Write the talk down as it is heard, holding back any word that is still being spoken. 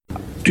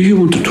Do you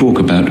want to talk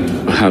about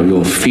how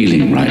you're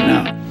feeling right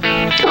now?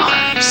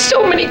 Oh,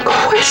 so many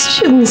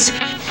questions.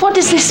 What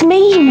does this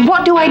mean?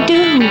 What do I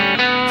do?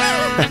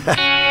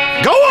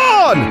 Go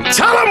on!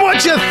 Tell them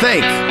what you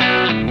think!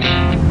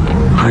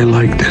 I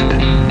liked it.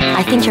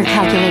 I think your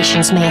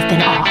calculations may have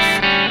been off.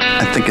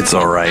 I think it's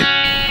all right.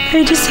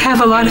 I just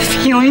have a lot of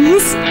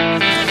feelings.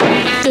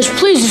 This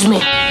pleases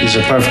me. These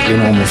are perfectly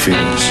normal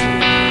feelings.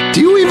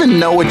 Do you even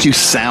know what you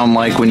sound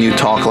like when you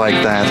talk like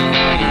that?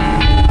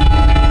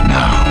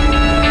 Now,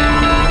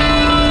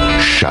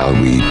 shall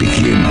we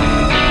begin?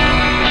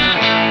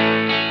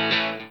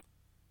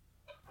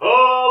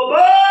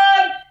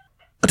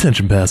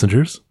 Attention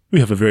passengers, we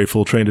have a very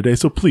full train today,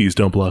 so please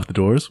don't block the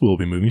doors. We'll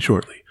be moving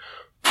shortly.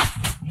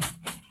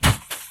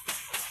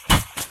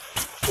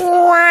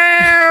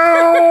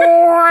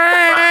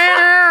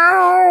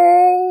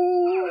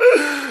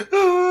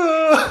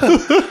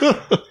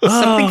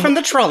 Something from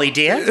the trolley,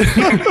 dear.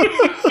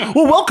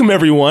 Well, welcome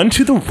everyone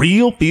to the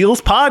Real Feels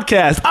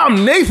podcast.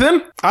 I'm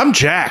Nathan. I'm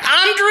Jack.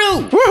 I'm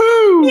Drew.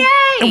 Woohoo! Yay!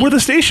 And we're the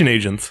station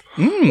agents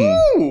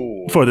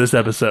for this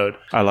episode.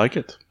 I like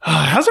it.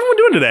 How's everyone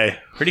doing today?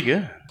 Pretty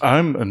good.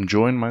 I'm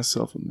enjoying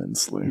myself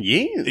immensely.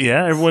 Yeah.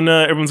 Yeah,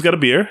 everyone's got a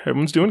beer.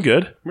 Everyone's doing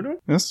good. We're doing.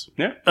 Yes.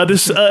 Yeah.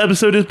 This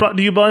episode is brought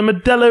to you by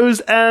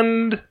Modelo's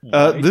and...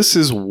 This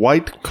is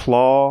White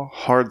Claw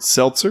Hard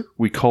Seltzer.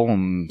 We call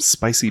them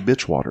spicy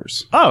bitch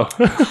waters. Oh.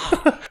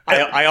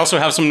 I also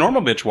have some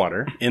normal bitch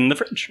water in the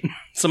fridge.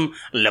 Some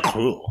Le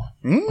Cru.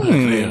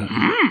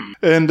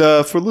 And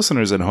for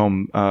listeners at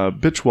home,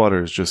 bitch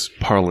water is just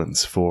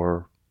parlance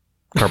for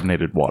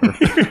carbonated water.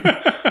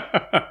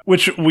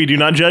 Which we do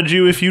not judge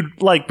you if you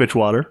like bitch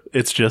water.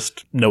 It's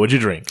just know what you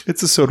drink.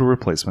 It's a soda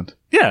replacement.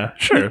 Yeah,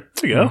 sure.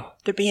 There you go.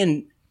 They're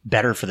being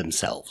better for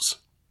themselves.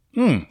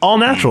 All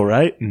natural,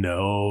 right?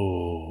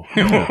 No.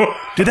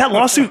 Did that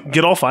lawsuit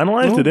get all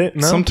finalized? Did it?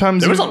 No.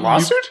 Sometimes There was a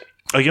lawsuit?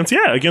 Against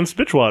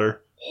Bitchwater.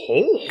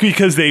 Oh.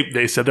 Because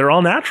they said they're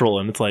all natural,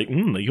 and it's like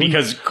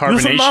Because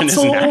carbonation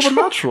is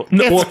natural?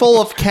 No, It's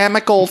full of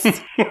chemicals.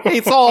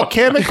 It's all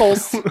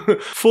chemicals.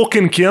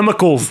 fucking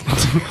chemicals.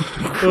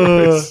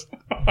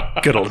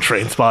 Good old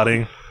train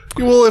spotting.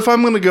 Well, if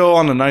I'm going to go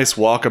on a nice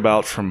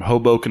walkabout from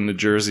Hoboken, New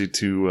Jersey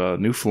to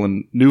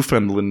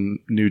Newfoundland,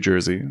 New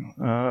Jersey,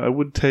 I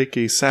would take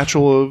a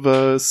satchel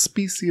of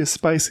spicy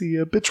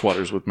bitch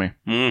waters with me.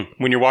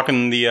 When you're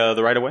walking the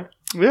right of way?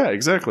 Yeah,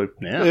 exactly.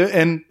 Yeah.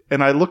 And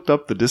I looked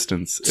up the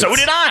distance. So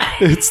did I.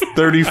 It's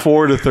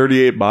 34 to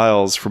 38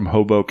 miles from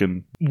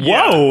Hoboken.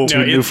 Whoa.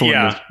 To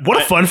Newfoundland.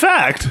 What a fun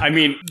fact. I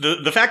mean,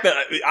 the fact that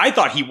I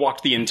thought he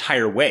walked the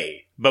entire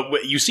way, but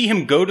you see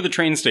him go to the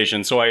train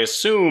station, so I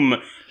assume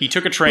he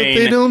took a train. But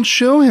they don't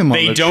show him on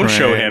the They don't train.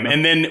 show him.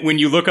 And then when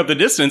you look up the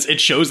distance, it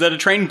shows that a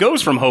train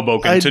goes from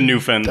Hoboken to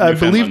Newfoundland. I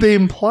believe they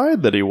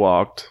implied that he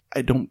walked.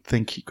 I don't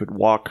think he could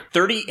walk.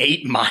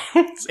 38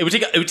 miles? It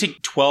would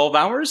take 12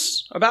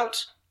 hours,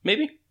 about,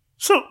 maybe?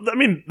 So, I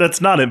mean,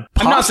 that's not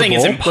impossible. I'm not saying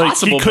it's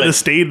impossible, Like, he could but- have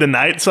stayed the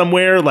night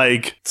somewhere,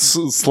 like...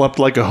 Slept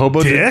like a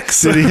hobo.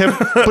 Dicks? Did he have?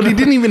 But he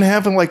didn't even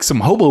have like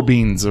some hobo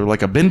beans or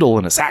like a bindle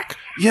in a sack.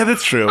 Yeah,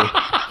 that's true.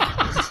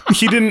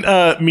 He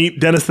didn't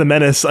meet Dennis the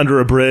Menace under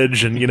a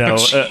bridge and,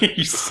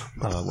 Jeez.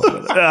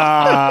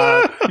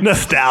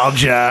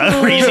 nostalgia.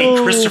 Crazy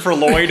Christopher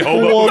Lloyd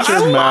hobo. Walter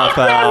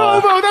Matthau.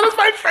 Hobo, that is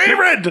my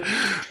favorite.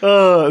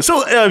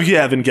 So, if you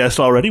haven't guessed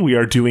already, we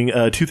are doing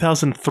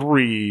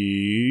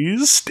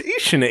 2003's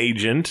Station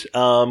Agent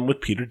with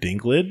Peter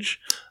Dinklage.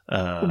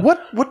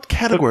 What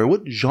category?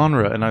 What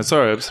genre? And I'm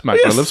sorry, I've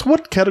smacked my lips.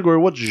 What category?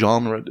 What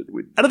genre did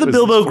we? Out of the was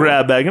Bilbo this for?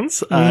 grab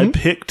bagans, I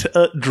picked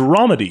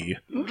dramedy.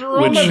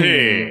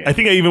 Dramedy. Which I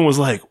think I even was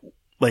like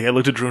I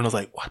looked at Drew and I was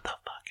like, what the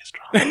fuck is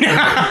dramedy?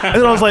 And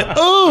then I was like,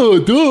 oh,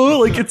 duh,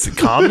 like it's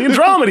comedy and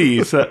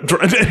dramedy. So,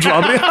 dramedy.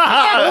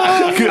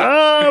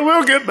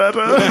 We'll get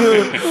better.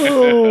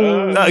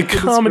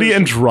 Comedy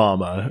and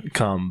drama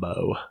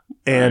combo.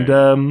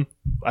 And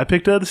I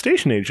picked the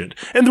Station Agent.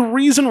 And the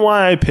reason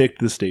why I picked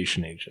the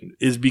Station Agent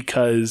is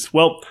because,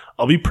 well,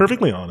 I'll be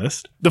perfectly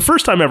honest. The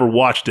first time I ever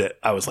watched it,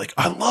 I was like,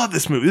 I love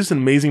this movie. This is an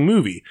amazing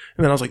movie.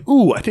 And then I was like,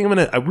 ooh, I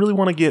really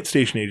want to get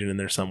Station Agent in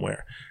there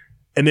somewhere.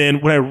 And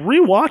then when I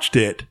rewatched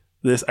it,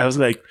 I was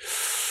like,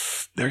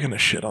 they're going to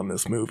shit on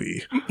this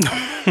movie.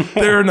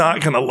 They're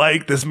not going to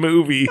like this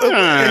movie.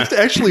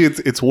 Actually,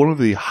 it's one of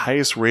the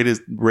highest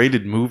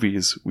rated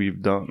movies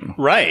we've done.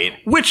 Right.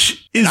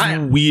 Which is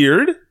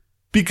weird.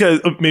 Because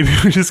maybe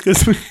just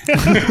because we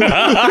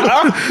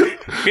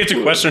get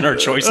to question our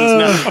choices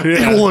now.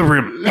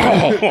 Equilibrium.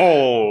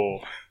 Oh,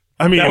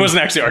 I mean, that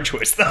wasn't actually our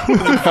choice, though.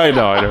 I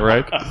know,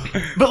 right?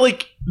 But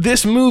like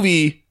this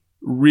movie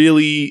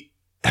really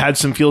had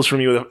some feels for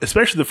me,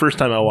 especially the first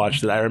time I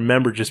watched it. I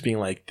remember just being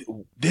like,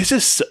 "This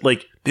is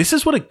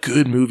what a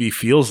good movie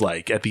feels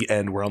like." At the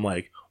end, where I'm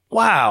like,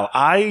 wow,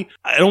 I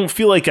don't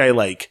feel like I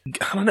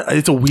don't know.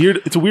 It's a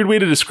weird way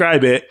to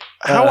describe it.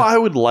 How I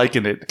would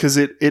liken it, because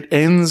it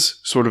ends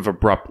sort of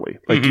abruptly.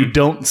 Like you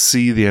don't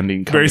see the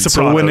ending coming. Very So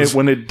Sopranos.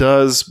 when it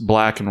does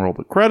black and roll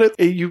the credit,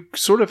 you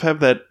sort of have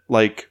that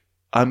like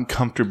I'm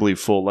comfortably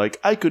full. Like,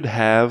 I could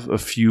have a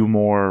few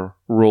more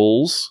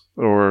rolls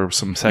or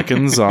some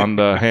seconds on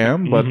the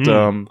ham, but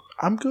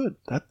I'm good.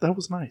 That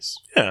was nice.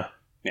 Yeah.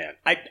 Yeah,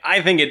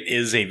 I think it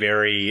is a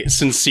very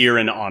sincere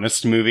and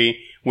honest movie,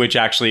 which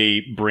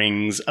actually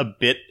brings a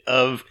bit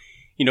of,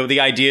 the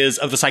ideas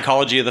of the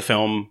psychology of the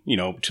film,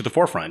 to the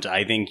forefront.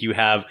 I think you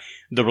have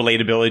the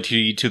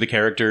relatability to the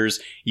characters.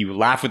 You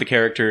laugh with the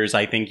characters.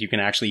 I think you can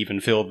actually even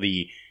feel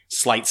the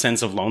slight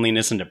sense of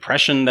loneliness and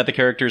depression that the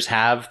characters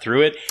have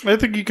through it. I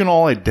think you can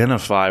all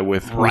identify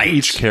with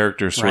each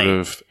character sort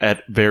of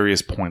at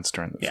various points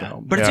during the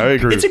film. But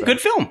it's a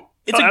good film.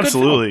 It's a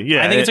absolutely, good film.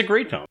 yeah. I think it's a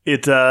great film.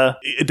 It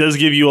does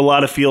give you a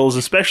lot of feels,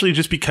 especially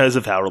just because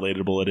of how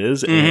relatable it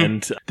is.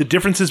 And the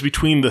differences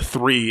between the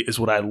three is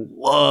what I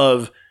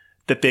love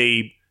that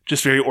they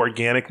just very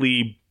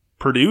organically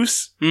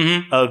produce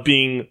of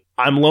being,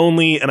 I'm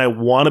lonely and I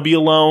want to be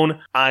alone.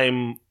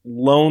 I'm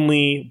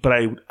lonely, but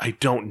I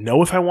don't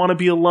know if I want to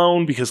be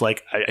alone because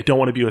I don't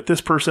want to be with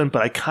this person,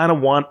 but I kind of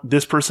want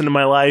this person in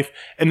my life.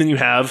 And then you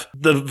have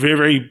the very,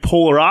 very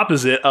polar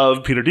opposite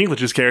of Peter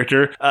Dinklage's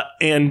character.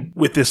 And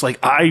with this,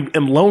 I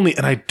am lonely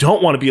and I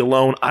don't want to be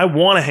alone. I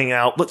want to hang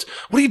out. What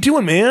are you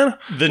doing, man?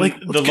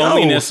 The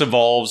loneliness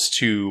evolves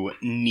to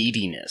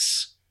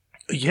neediness.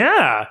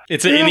 Yeah.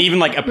 It's and even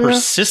a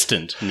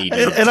persistent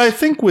neediness. And I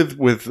think with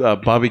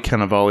Bobby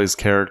Cannavale's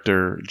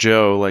character,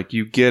 Joe,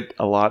 you get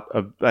a lot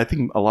of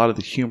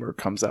the humor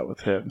comes out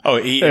with him. Oh,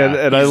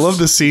 yeah. And I love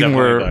the scene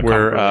where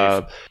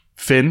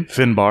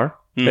Finbar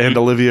and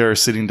Olivia are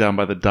sitting down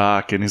by the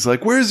dock, and he's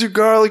like, "Where's your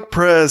garlic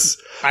press?"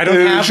 I don't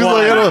have one. She's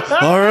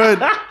all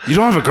right, you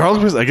don't have a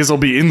garlic press? I guess I'll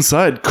be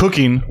inside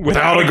cooking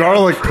without a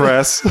garlic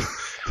press.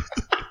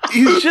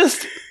 He's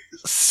just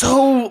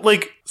so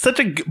such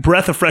a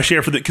breath of fresh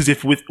air for because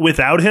if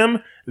without him,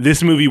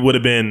 this movie would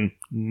have been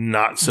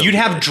not so. You'd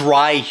have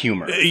dry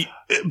humor.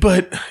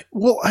 But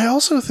I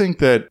also think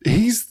that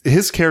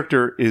his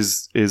character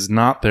is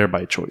not there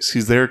by choice.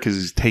 He's there because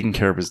he's taking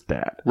care of his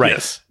dad. Right.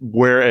 Yes.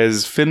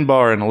 Whereas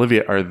Finbar and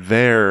Olivia are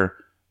there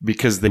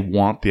because they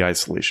want the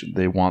isolation.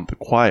 They want the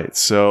quiet.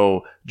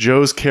 So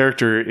Joe's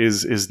character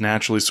is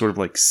naturally sort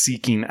of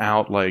seeking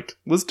out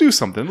let's do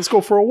something. Let's go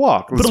for a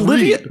walk. Let's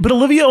read. But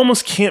Olivia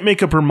almost can't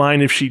make up her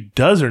mind if she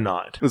does or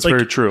not. That's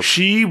very true.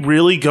 She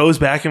really goes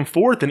back and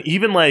forth and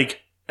even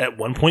at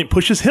one point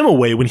pushes him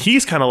away when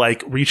he's kind of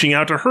reaching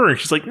out to her and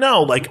she's like,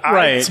 no,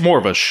 right. It's more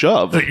of a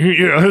shove.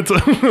 Yeah, it's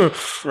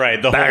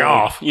right. The back whole,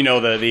 off.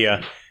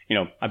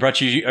 I brought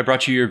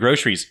you your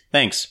groceries.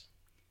 Thanks.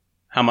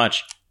 How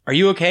much? Are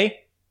you okay?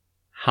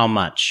 How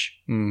much?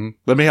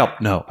 Let me help.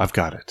 No, I've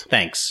got it.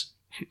 Thanks.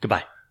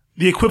 Goodbye.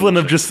 The equivalent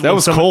of just that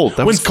was cold.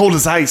 That was cold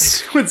as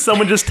ice. When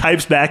someone just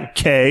types back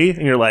K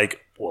and you're like,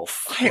 well,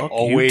 fuck you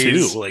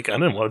too. I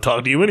didn't want to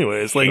talk to you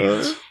anyways.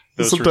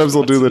 Sometimes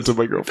I'll do that to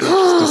my girlfriend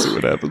just to see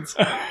what happens.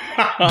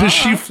 Does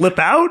she flip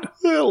out?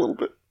 Yeah, a little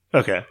bit.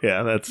 Okay,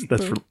 yeah,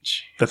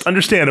 that's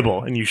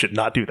understandable, and you should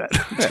not do that.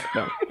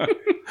 Yeah,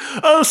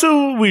 no.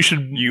 So we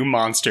should. You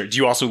monster! Do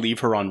you also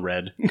leave her on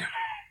red?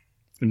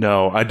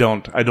 No, I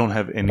don't. I don't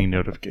have any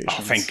notifications.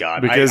 Oh, thank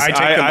God! Because I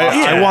take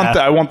them off.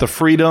 I want the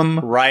freedom,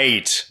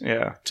 right?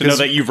 Yeah, to know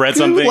that you've read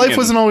something. Life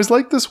wasn't always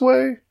like this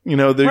way.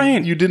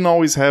 Right. You didn't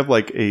always have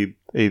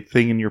a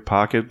thing in your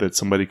pocket that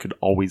somebody could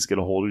always get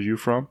a hold of you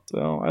from.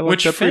 So I like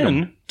Which that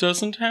freedom. Finn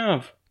doesn't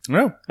have.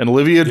 No, and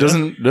Olivia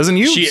doesn't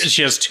use.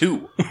 She has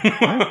two.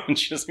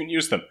 She doesn't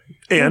use them.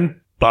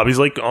 And Bobby's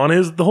on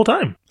his the whole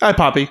time. Hi,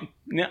 Poppy.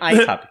 Yeah,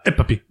 hi, Poppy. Hey,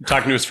 Puppy.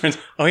 Talking to his friends.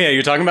 Oh yeah,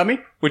 you're talking about me?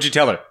 What'd you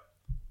tell her?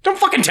 Don't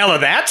fucking tell her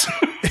that.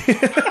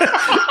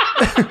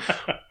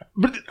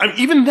 But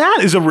even that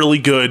is a really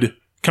good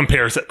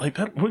comparison. Good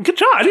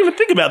job. I didn't even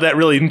think about that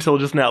really until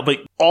just now.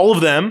 All of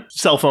them,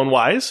 cell phone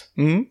wise,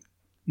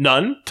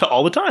 none to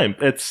all the time.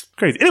 It's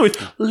crazy. Anyways,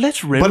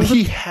 let's rip. But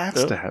he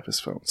has to have his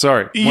phone.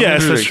 Sorry.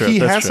 Yes, that's true. He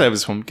That's has true. to have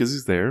his phone because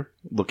he's there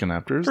looking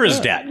after his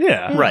dad.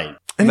 Yeah. Right.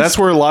 And that's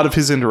where a lot of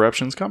his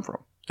interruptions come from.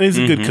 And he's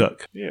a good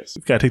cook. Yes.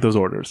 He's got to take those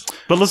orders.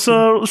 But let's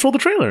roll the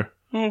trailer.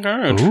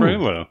 Okay, a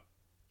trailer.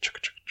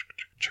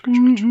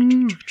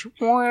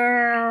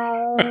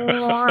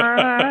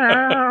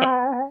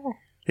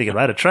 He can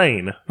ride a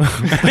train. But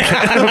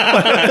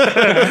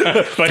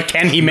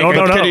can he make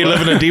Can he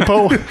live in a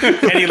depot?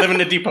 Can he live in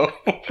a depot?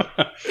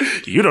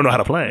 You don't know how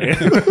to play.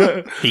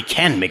 He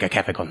can make a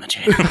Cafe con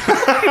leche. You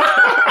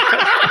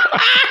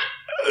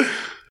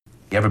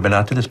ever been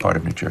out to this part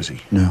of New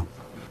Jersey? No.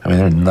 I mean,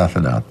 there's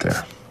nothing out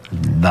there.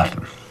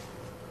 Nothing.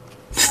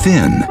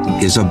 Finn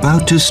is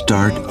about to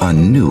start a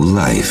new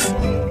life.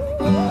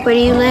 Where do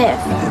you live?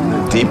 In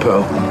the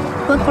depot.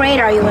 What grade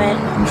are you in?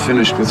 I'm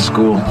finished with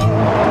school.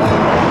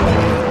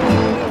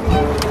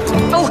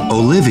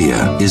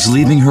 Olivia is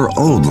leaving her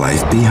old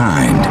life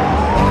behind.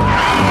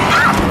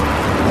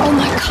 Oh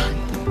my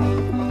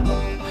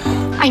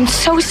God. I'm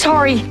so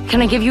sorry.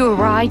 Can I give you a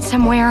ride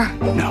somewhere?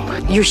 No.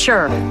 You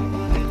sure?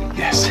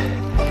 Yes.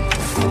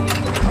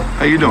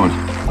 How you doing?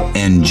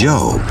 And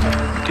Joe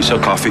Do you sell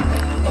coffee?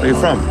 Where are you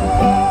from?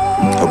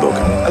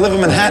 Hoboken. I live in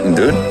Manhattan,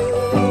 dude.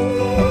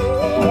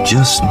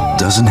 just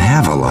doesn't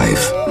have a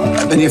life.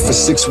 I've been here for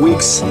 6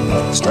 weeks.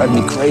 It's driving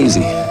me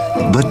crazy.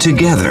 But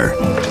together,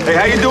 Hey,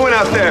 how you doing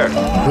out there?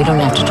 We don't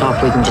have to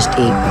talk, we can just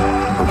eat.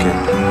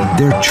 Okay.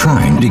 they're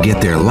trying to get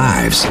their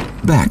lives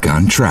back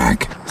on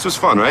track. This was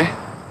fun, right?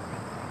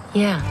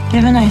 Yeah.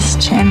 You have a nice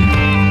chin.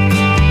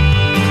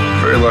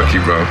 Very lucky,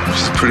 bro.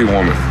 She's a pretty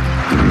woman.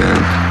 You're the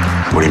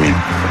man. What do you mean?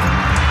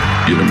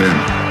 You're the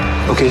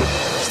man. Okay.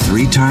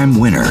 3-time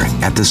winner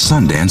at the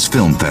Sundance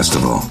Film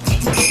Festival.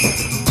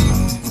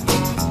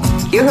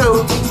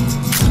 Yoo-hoo.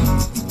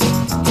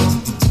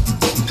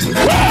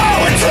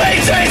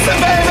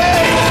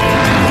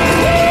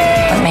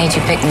 What made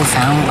you pick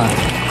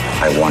Newfoundland?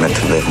 I wanted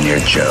to live near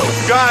Joe.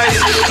 Guys,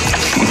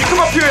 can you come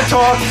up here and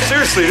talk?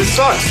 Seriously, this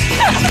sucks.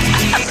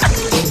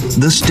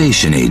 The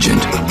Station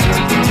Agent.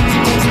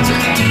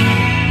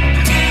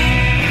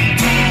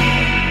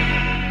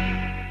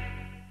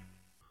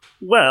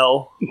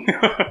 Well,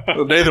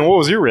 Nathan, what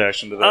was your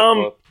reaction to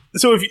that?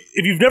 so if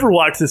you've never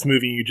watched this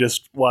movie, you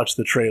just watch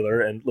the trailer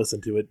and listen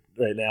to it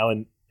right now,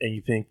 and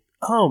you think,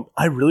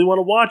 I really want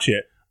to watch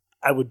it.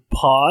 I would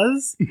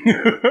pause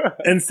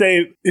and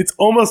say, it's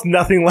almost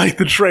nothing like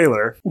the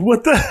trailer.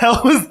 What the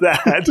hell was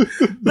that?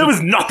 That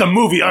was not the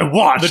movie I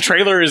watched. The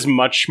trailer is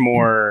much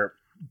more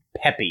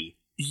peppy.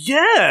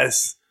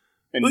 Yes.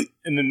 And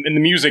the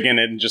music in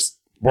it just,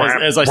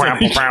 as I said,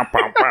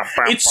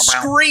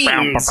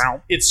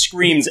 it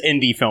screams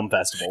indie film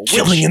festival.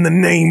 Killing in the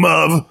name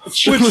of.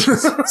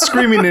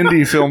 Screaming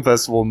Indie Film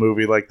Festival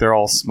movie, like they're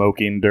all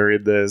smoking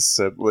during this,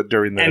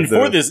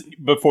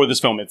 before this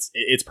film,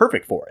 it's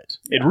perfect for it.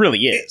 It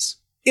really is.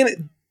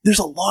 There's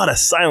a lot of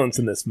silence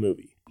in this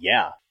movie.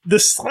 Yeah. The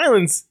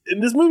silence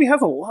in this movie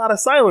has a lot of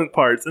silent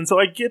parts, and so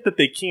I get that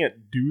they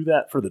can't do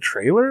that for the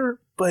trailer,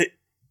 but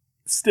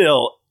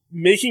still,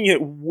 making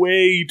it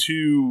way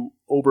too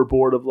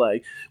overboard of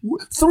like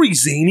 3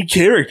 zany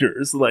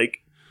characters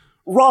like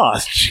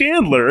Ross,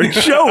 Chandler, and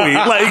Joey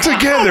like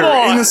together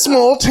in a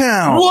small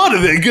town. What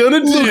are they gonna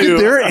do? Look at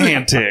their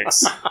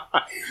antics.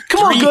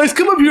 Come on, guys,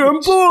 come up here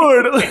on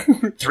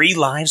board. 3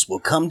 lives will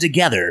come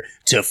together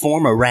to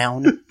form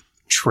around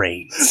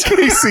trains.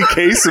 Casey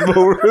Kasem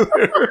over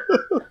there.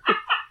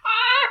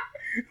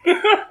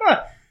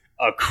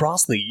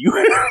 Across the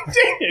U.S.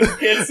 You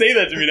can't say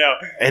that to me now.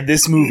 And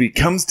this movie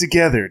comes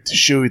together to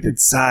show you that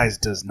size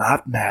does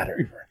not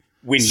matter.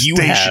 When you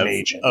Station have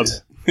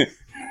agent.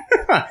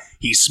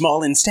 He's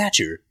small in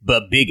stature,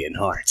 but big in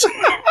heart.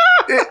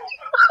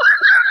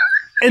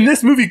 And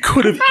this movie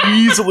could have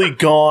easily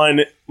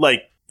gone,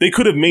 like, they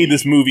could have made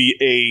this movie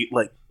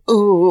like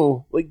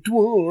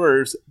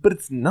dwarves, but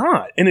it's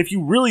not. And if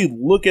you really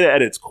look at it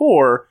at its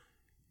core,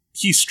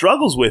 he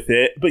struggles with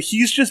it, but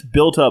he's just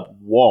built up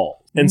walls.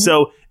 Mm-hmm. And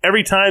so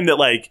every time that,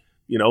 like,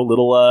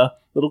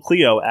 little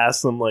Cleo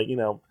asks him, like,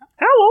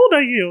 how old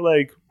are you?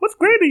 Like, what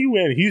grade are you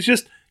in? He's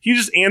just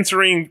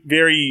answering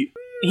very...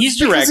 He's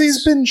direct. Because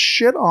he's been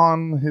shit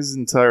on his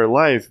entire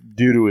life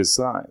due to his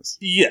size.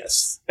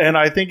 Yes. And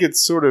I think it's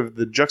sort of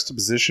the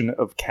juxtaposition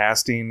of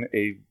casting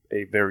a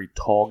very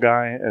tall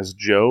guy as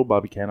Joe,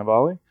 Bobby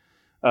Cannavale.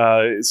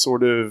 It's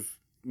sort of,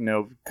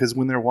 because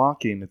when they're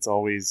walking, it's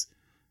always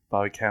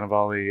Bobby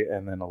Cannavale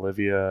and then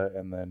Olivia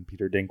and then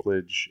Peter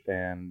Dinklage.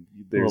 And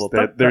there's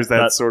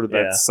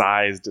that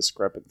size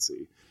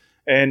discrepancy.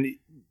 And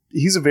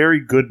he's a very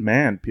good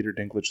man, Peter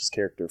Dinklage's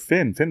character,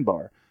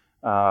 Finbar.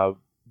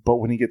 But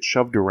when he gets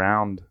shoved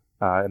around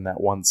in that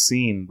one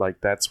scene,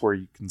 like, that's where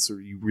you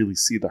really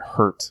see the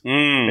hurt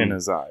in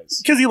his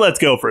eyes. Because he lets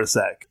go for a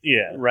sec.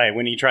 Yeah. Right,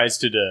 when he tries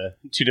to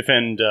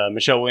defend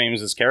Michelle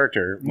Williams'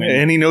 character.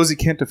 And he knows he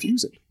can't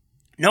defuse it.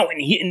 No, and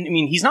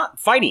he's not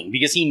fighting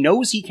because he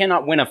knows he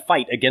cannot win a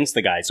fight against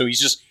the guy. So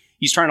he's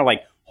trying to,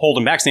 like, hold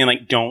him back, saying,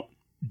 like, don't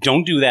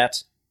do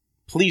that.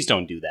 Please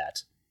don't do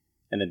that.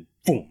 And then,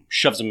 boom,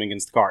 shoves him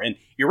against the car. And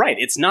you're right,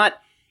 it's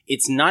not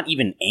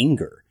even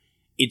anger.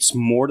 It's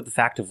more to the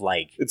fact of,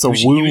 like... It's a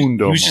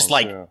wound, he was just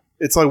like... Yeah.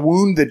 It's a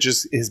wound that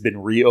just has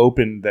been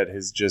reopened, that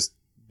has just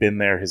been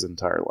there his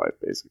entire life,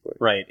 basically.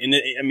 Right. And,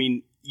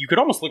 you could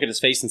almost look at his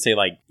face and say,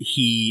 like,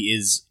 he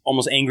is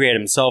almost angry at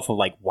himself of,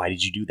 like, why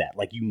did you do that?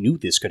 Like, you knew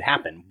this could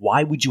happen.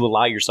 Why would you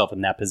allow yourself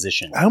in that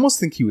position? I almost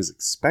think he was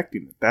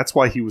expecting it. That's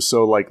why he was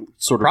so, like,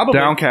 sort of Probably.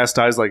 downcast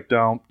eyes, like,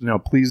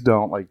 please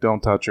don't, like, don't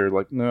touch her.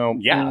 Like, no.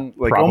 Yeah,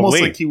 like, probably.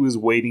 almost like he was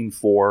waiting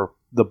for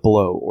the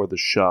blow or the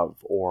shove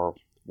or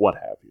what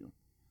have you.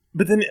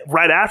 But then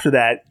right after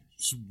that,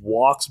 he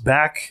walks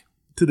back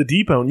to the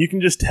depot, and you can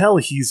just tell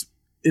he's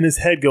in his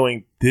head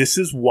going, this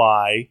is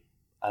why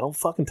I don't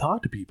fucking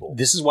talk to people.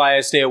 This is why I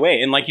stay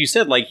away. And like you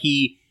said, like,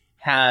 he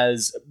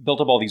has built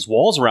up all these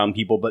walls around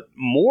people, but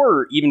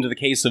more even to the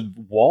case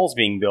of walls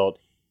being built,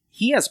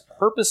 he has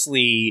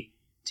purposely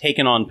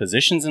taken on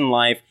positions in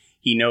life.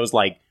 He knows,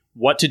 like,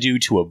 what to do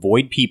to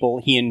avoid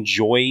people. He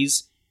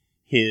enjoys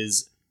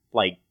his,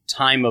 like,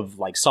 time of,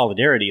 like,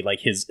 solidarity, like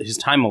his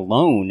time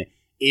alone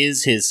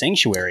is his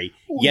sanctuary,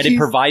 yet it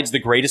provides the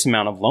greatest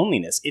amount of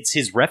loneliness. It's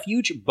his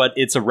refuge, but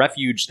it's a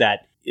refuge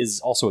that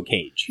is also a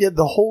cage. Yeah,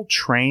 the whole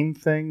train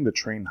thing, the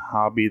train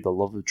hobby, the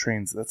love of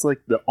trains, that's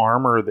like the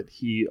armor that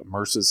he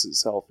immerses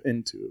himself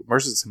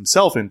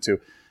into.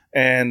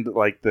 And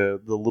like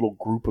the little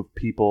group of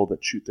people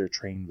that shoot their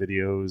train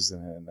videos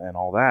and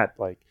all that,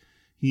 like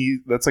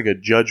that's like a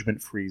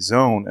judgment-free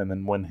zone. And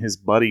then when his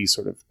buddy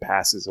sort of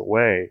passes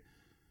away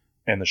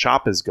and the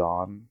shop is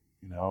gone,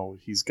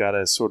 he's got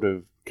to sort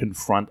of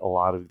confront a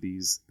lot of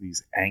these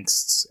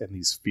angsts and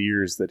these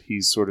fears that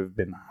he's sort of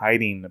been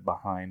hiding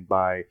behind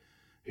by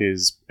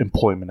his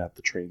employment at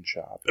the train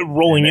shop,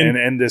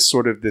 and this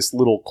sort of this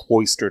little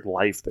cloistered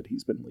life that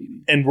he's been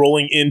leading, and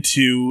rolling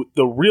into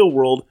the real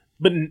world,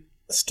 but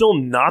still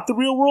not the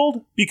real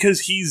world,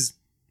 because he's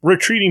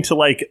retreating to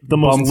like the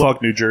most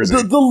bumfuck New Jersey,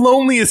 the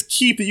loneliest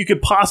keep that you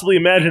could possibly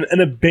imagine,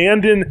 an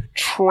abandoned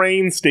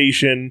train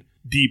station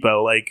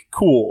depot. Like,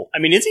 cool. I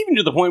mean, it's even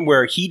to the point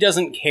where he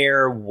doesn't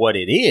care what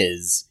it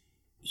is.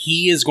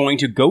 He is going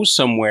to go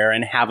somewhere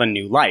and have a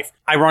new life.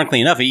 Ironically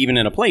enough, even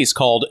in a place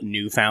called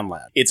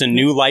Newfoundland. It's a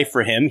new life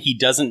for him. He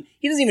doesn't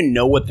even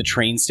know what the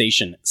train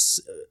station,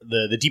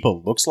 the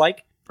depot looks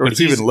like. Or it's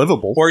even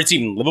livable.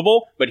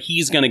 But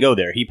he's going to go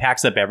there. He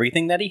packs up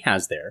everything that he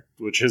has there.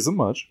 Which isn't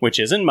much.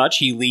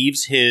 He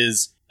leaves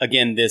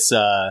this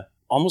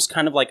almost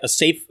kind of like a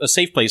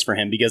safe place for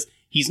him, because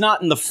he's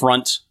not in the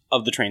front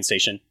of the train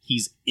station.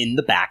 He's in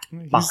the back,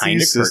 behind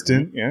a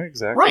curtain. Yeah,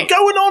 exactly. Right.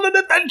 Going on an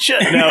adventure.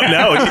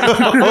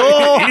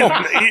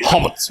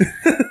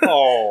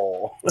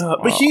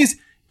 But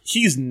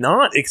he's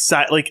not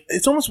excited. Like,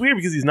 it's almost weird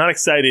because he's not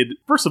excited.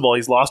 First of all,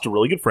 he's lost a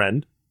really good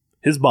friend,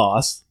 his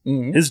boss,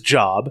 his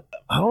job.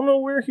 I don't know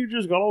where he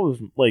just got all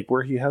this, like,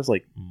 where he has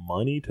like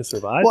money to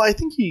survive. Well, I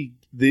think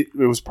it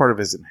was part of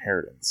his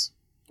inheritance.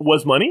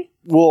 Was money?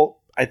 Well,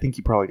 I think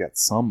he probably got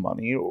some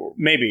money, or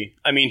maybe.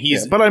 I mean,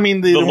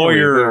 the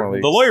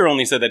lawyer. The lawyer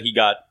only said that he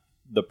got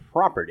the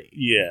property.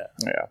 Yeah.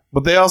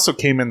 But they also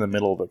came in the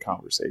middle of a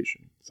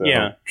conversation. So.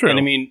 Yeah, true. And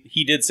I mean,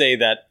 he did say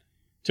that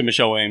to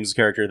Michelle Williams'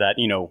 character that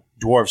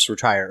dwarfs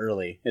retire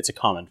early. It's a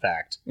common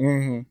fact.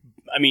 Mm-hmm.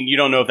 I mean, you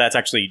don't know if that's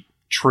actually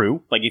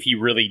true. Like, if he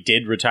really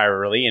did retire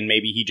early, and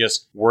maybe he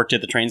just worked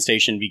at the train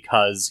station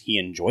because he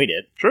enjoyed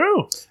it.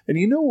 True. And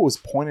what was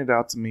pointed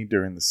out to me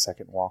during the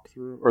second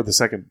walkthrough, or the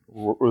second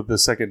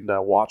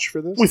watch for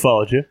this? We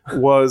followed you.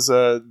 Was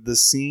the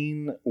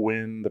scene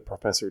when the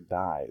professor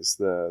dies,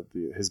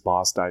 his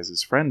boss dies,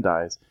 his friend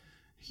dies.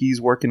 He's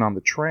working on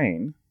the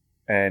train,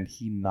 and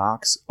he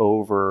knocks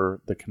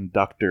over the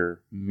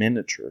conductor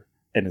miniature.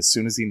 And as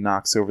soon as he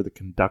knocks over the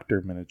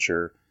conductor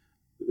miniature,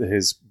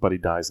 his buddy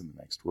dies in the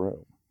next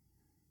room.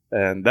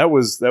 And that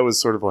was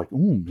sort of like,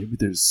 ooh, maybe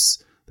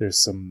there's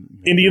some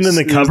Indian in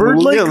the cupboard.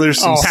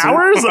 There's some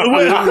powers.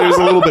 There's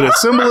a little bit of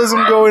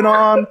symbolism going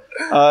on.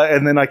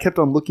 And then I kept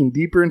on looking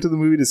deeper into the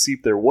movie to see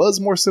if there was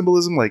more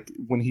symbolism. Like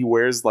when he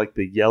wears like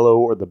the yellow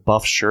or the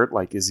buff shirt,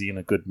 like is he in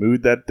a good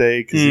mood that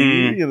day? Because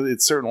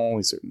it's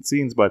only certain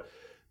scenes. But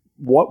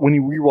when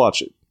you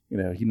rewatch it,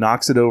 he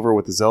knocks it over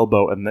with his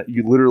elbow, and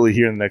you literally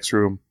hear in the next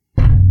room.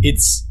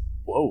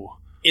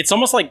 It's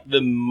almost like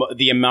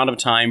the amount of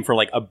time for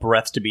like a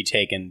breath to be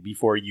taken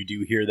before you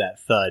do hear that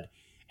thud.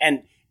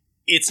 And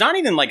it's not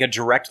even like a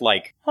direct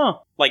like,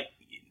 and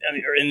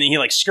then he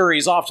like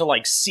scurries off to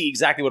like see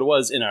exactly what it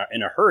was in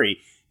a hurry.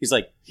 He's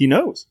like, he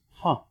knows.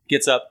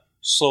 Gets up,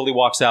 slowly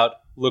walks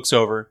out, looks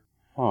over.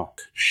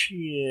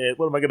 Shit,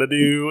 what am I gonna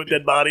do?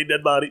 Dead body.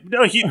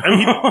 No, he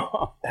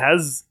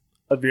has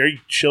a very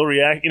chill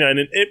reaction, and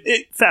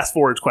it fast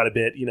forwards quite a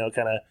bit,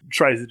 kind of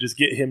tries to just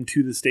get him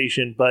to the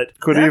station, but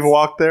could he have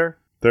walked there?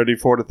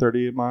 34 to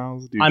 38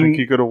 miles? Do you think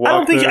he could have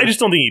walked there? I just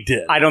don't think he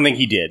did. I don't think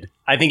he did.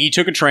 I think he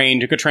took a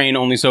train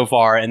only so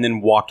far, and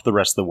then walked the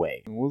rest of the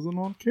way. It wasn't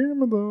on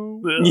camera,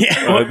 though.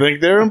 Yeah. I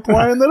think they're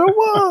implying that it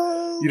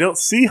was. You don't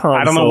see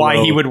Han I don't know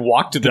why he would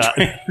walk to the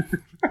train.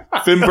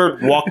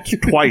 Finberg walked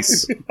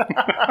twice.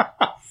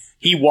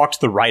 He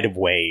walked the right of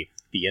way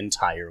the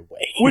entire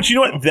way. Which, you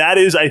know what? That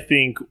is, I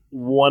think,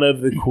 one of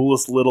the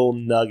coolest little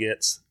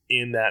nuggets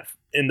in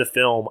the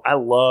film. I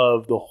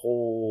love the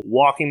whole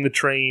walking the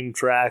train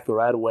track the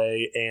right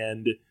way,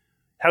 and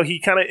how he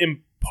kind of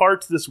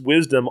imparts this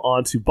wisdom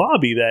onto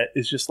Bobby that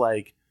is just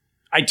like,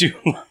 I do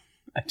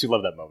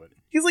love that moment.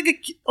 He's like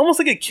almost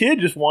like a kid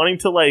just wanting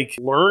to like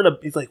learn.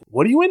 He's like,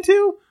 what are you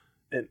into?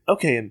 And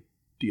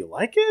do you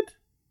like it?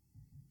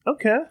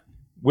 Okay.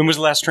 When was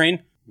the last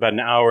train? About an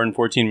hour and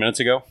 14 minutes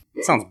ago.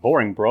 That sounds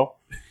boring, bro.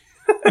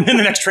 And then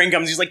the next train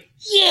comes, he's like,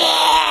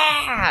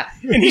 yeah!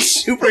 And he's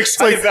super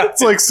excited about it.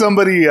 It's like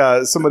somebody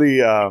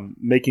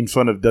making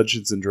fun of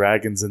Dungeons and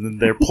Dragons, and then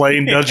they're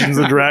playing Dungeons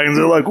and Dragons.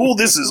 They're like, oh,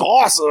 this is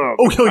awesome.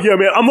 Oh, yeah,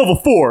 man, I'm level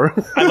 4.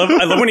 I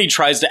love when he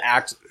tries to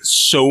act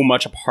so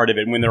much a part of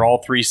it, when they're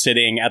all three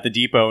sitting at the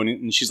depot,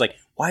 and she's like,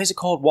 why is it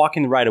called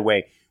walking the right of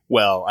way?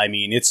 Well, I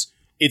mean, it's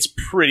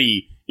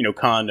pretty,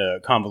 kind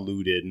of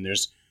convoluted, and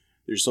there's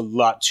a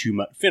lot too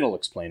much. Finn will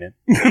explain it.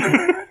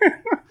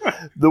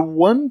 The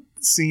one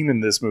scene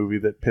in this movie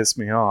that pissed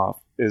me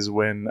off is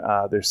when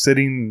they're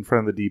sitting in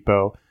front of the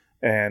depot,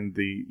 and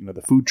the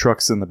food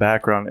trucks in the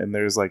background, and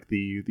there's like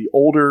the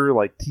older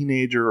like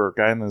teenager or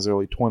guy in his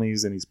early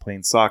 20s, and he's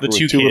playing soccer with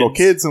two little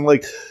kids, and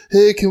like,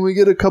 hey, can we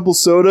get a couple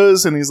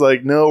sodas? And he's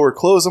like, no, we're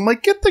closed. I'm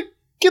like, get the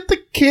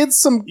kids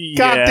some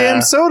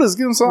goddamn sodas,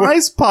 give them some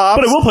ice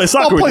pops. But we'll play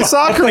soccer. I'll play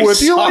soccer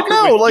with you. Like,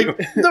 no, like, you.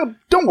 no,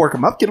 don't work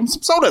them up. Get them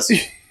some sodas.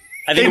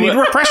 I They think need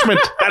refreshment.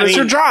 That is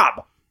your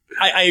job.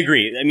 I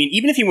agree. I mean,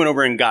 even if he went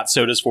over and got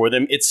sodas for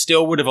them, it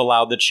still would have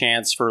allowed the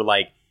chance for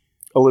like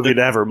Olivia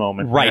to have her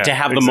moment, right? To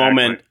have the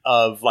moment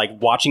of like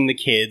watching the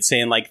kids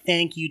saying like,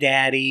 "Thank you,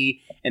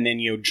 Daddy," and then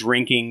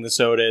drinking the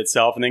soda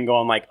itself, and then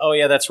going like, "Oh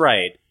yeah, that's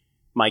right,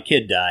 my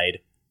kid died.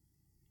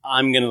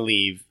 I'm gonna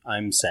leave.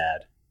 I'm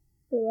sad."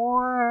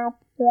 Oh,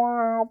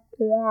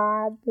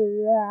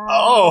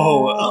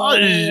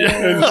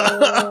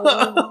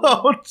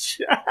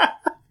 Jack.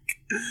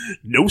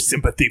 No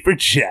sympathy for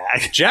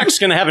Jack. Jack's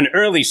gonna have an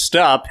early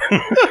stop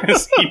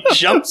as he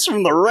jumps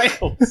from the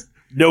rails.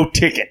 No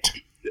ticket.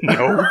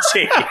 No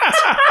ticket.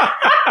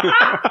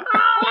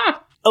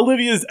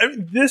 Olivia's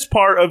this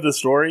part of the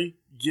story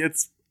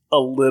gets a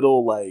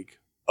little like,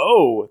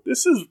 oh,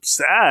 this is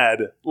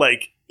sad.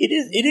 Like it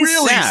is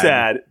really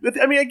sad.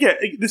 I mean, I get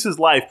this is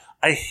life.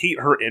 I hate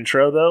her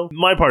intro though.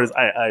 My part is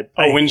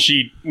when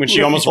she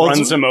almost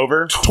runs him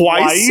over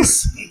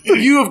twice.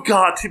 You have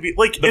got to be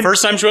like the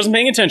first time she wasn't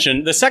paying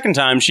attention. The second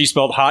time she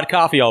spilled hot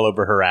coffee all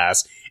over her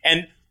ass.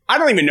 And I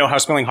don't even know how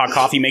spilling hot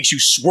coffee makes you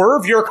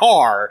swerve your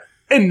car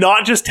and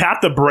not just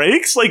tap the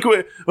brakes. Like,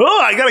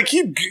 I gotta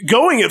keep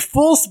going at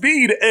full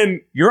speed.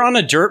 And you're on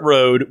a dirt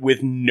road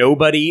with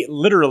nobody.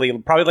 Literally,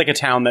 probably like a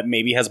town that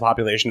maybe has a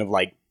population of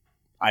like,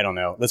 I don't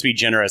know. Let's be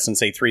generous and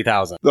say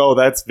 3,000. Oh,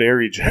 that's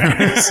very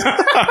generous.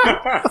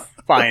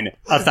 Fine,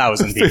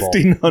 1,000 people.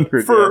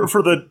 1,500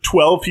 for the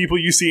 12 people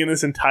you see in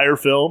this entire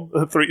film.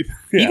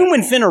 Even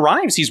when Finn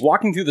arrives, he's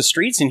walking through the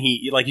streets, and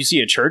you see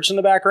a church in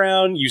the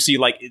background. You see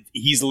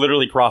he's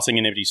literally crossing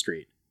an empty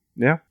street.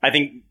 Yeah, I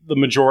think the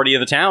majority of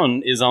the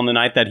town is on the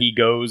night that he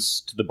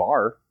goes to the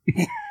bar.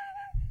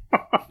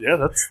 Yeah,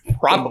 that's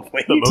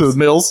probably to the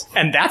Mills,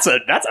 and that's a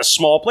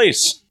small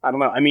place. I don't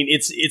know. I mean,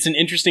 it's an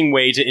interesting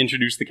way to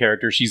introduce the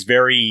character. She's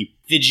very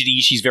fidgety.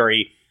 She's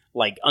very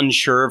like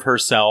unsure of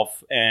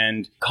herself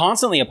and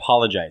constantly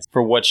apologizes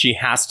for what she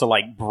has to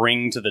like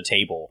bring to the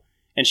table.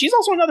 And she's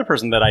also another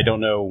person that I don't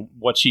know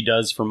what she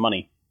does for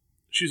money.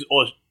 She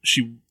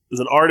is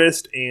an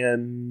artist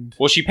and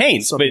she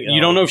paints, but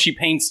you don't know if she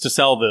paints to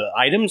sell the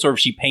items or if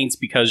she paints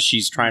because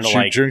she's trying to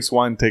she drinks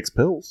wine, takes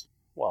pills.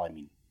 Well, I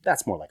mean,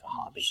 that's more like a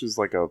hobby. She's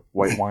like a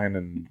white wine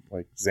and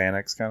like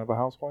Xanax kind of a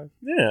housewife.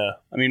 Yeah,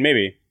 I mean,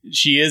 maybe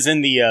she is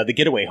in the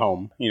getaway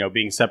home,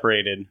 being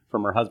separated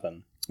from her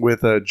husband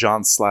with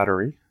John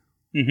Slattery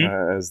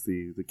as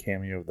the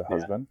cameo of the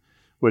husband.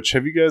 Which,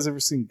 have you guys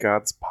ever seen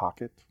God's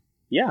Pocket?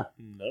 Yeah,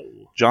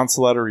 no. John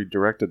Slattery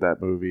directed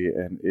that movie,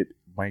 and it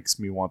makes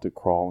me want to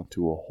crawl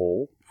into a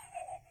hole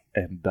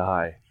and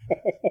die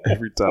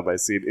every time I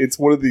see it. It's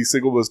one of the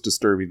single most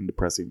disturbing and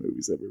depressing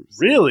movies I've ever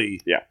seen.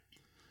 Really? Yeah.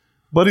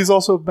 But he's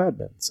also a bad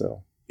man,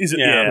 so is it?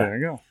 Yeah, there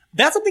you go.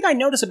 That's something I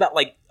notice about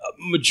like a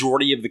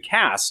majority of the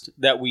cast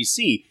that we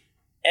see.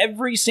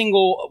 Every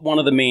single one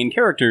of the main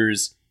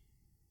characters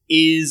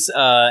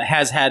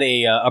has had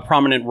a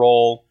prominent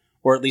role,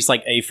 or at least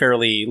like a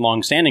fairly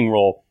long-standing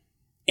role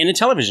in a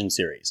television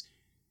series.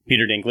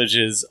 Peter Dinklage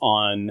is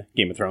on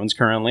Game of Thrones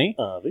currently.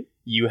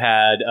 You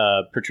had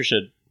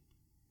Patricia.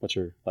 What's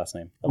her last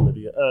name?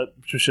 Olivia. Not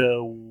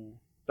Patricia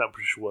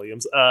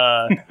Williams.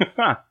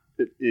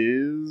 It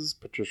is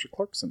Patricia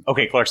Clarkson.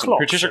 Okay, Clarkson.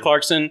 Patricia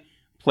Clarkson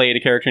played a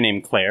character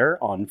named Claire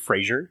on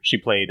Frasier. She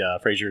played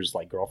Frasier's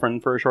like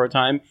girlfriend for a short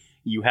time.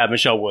 You have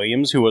Michelle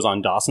Williams, who was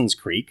on Dawson's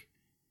Creek.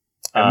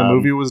 And the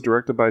movie was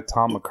directed by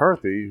Tom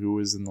McCarthy, who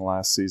was in the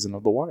last season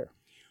of The Wire.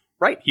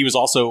 Right. He was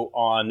also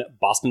on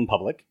Boston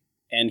Public,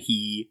 and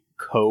he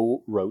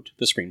co-wrote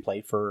the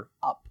screenplay for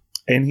Up.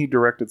 And he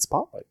directed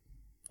Spotlight,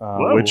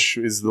 which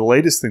is the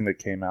latest thing that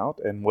came out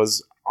and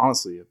was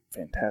honestly a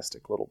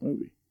fantastic little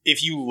movie.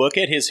 If you look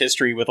at his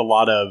history with a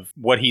lot of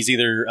what he's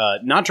either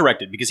not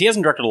directed, because he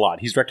hasn't directed a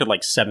lot. He's directed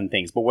like 7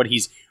 things, but what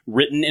he's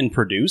written and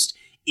produced,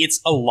 it's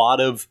a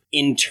lot of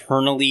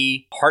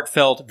internally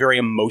heartfelt, very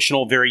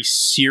emotional, very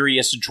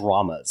serious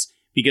dramas.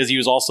 Because he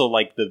was also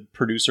like the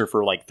producer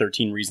for like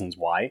 13 Reasons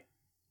Why.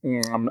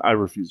 I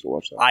refuse to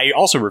watch that. I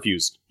also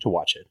refused to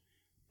watch it.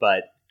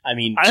 But I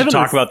mean, to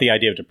talk about the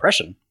idea of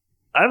depression.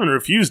 I haven't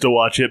refused to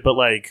watch it, but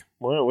like,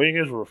 why are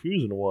you guys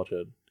refusing to watch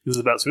it? Is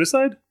it about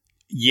suicide?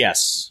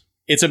 Yes.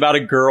 It's about a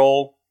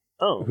girl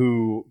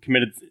who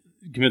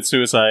commits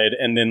suicide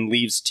and then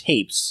leaves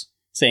tapes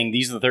saying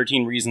these are the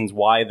 13 reasons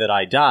why that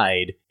I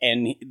died,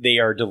 and they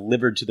are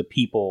delivered to the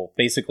people,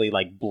 basically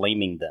like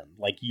blaming them.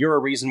 Like, you're a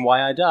reason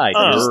why I died.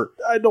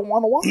 I don't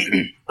want to watch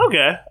it.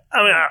 Okay.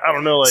 I mean, I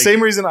don't know. Like,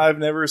 same reason I've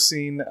never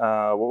seen,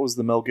 what was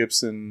the Mel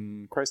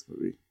Gibson Christ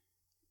movie?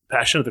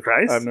 Passion of the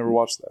Christ? I've never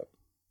watched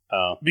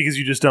that. Because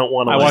you just don't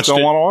want to watch it. I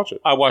don't want to watch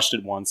it. I watched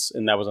it once,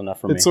 and that was enough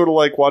for me. It's sort of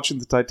like watching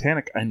the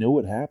Titanic. I know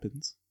what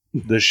happens.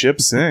 The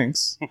ship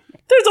sinks.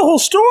 There's a whole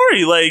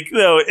story. Like,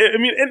 no, I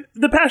mean, and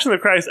the Passion of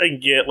the Christ, I can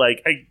get,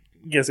 like, I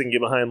guess I can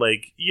get behind,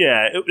 like,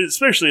 yeah,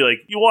 especially,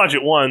 like, you watch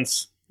it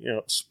once,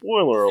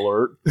 spoiler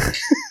alert.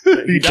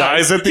 He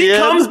dies at the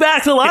end. He comes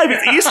back to life.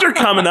 It's Easter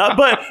coming up,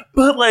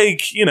 but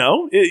like,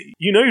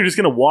 you're just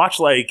going to watch,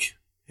 like,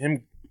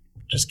 him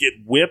just get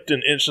whipped,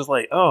 and it's just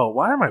like, oh,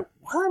 why am I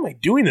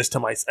doing this to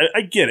myself?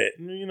 I get it,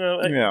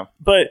 yeah.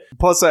 But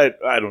plus, I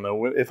don't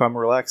know, if I'm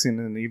relaxing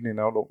in the evening,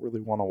 I don't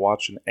really want to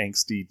watch an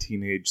angsty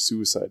teenage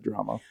suicide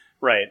drama.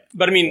 Right,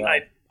 but I mean,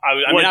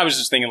 I was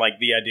just thinking, like,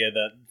 the idea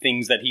that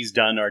things that he's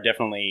done are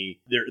definitely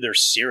they're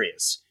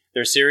serious.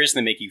 They're serious.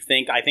 And they make you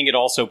think. I think it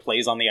also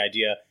plays on the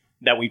idea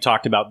that we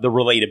talked about, the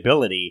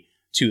relatability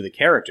to the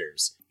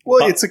characters.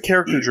 Well, it's a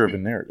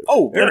character-driven narrative.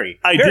 Oh, very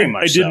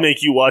much. I did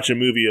make you watch a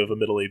movie of a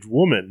middle-aged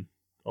woman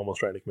almost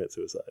trying to commit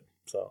suicide.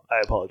 So I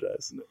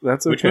apologize.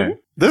 That's okay. Which movie?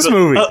 This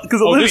movie.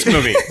 This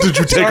movie. Did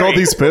you take all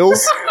these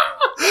pills?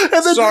 And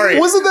then, Sorry.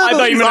 Wasn't that I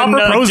thought you meant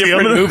a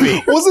different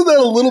movie. Wasn't that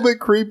a little bit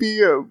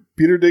creepy?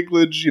 Peter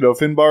Dinklage,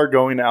 Finbar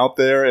going out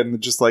there and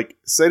just like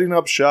setting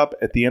up shop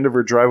at the end of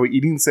her driveway,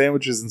 eating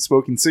sandwiches and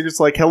smoking cigarettes.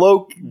 Like,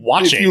 hello,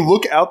 watching. If you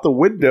look out the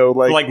window,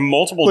 like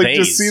multiple days,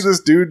 just see this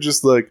dude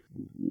just like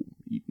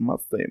eating my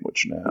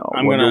sandwich now.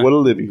 I wonder what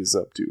Olivia's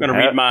up to. I'm gonna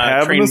read my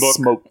having train a book.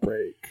 Smoke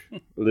break.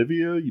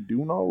 Olivia, you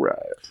doing all right?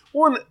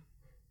 One,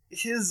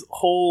 his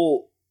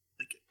whole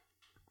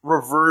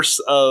reverse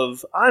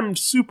of I'm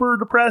super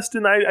depressed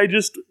and I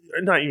just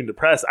not even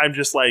depressed. I'm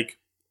just like,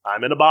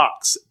 I'm in a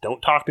box.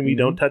 Don't talk to me.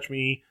 Don't touch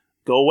me.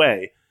 Go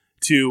away.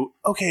 To,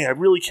 okay, I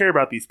really care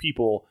about these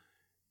people.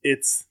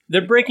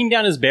 They're breaking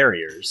down his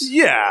barriers.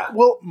 Yeah.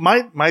 Well,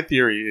 my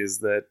theory is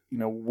that,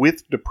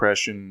 with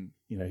depression,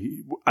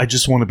 I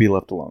just want to be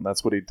left alone.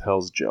 That's what he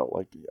tells Joe.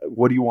 Like,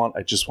 what do you want?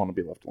 I just want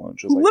to be left alone.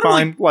 Joe's like,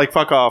 fine, like,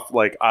 fuck off.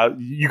 Like,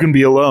 you can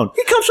be alone.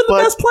 He comes from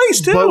the best place,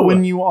 too. But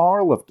when you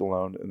are left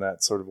alone in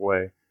that sort of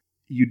way,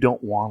 you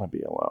don't want to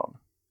be alone.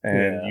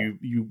 And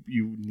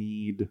you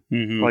need,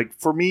 like,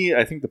 for me,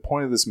 I think the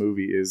point of this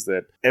movie is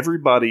that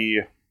everybody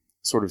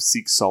sort of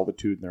seeks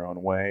solitude in their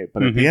own way.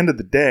 But at the end of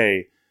the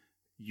day,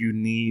 you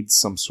need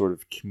some sort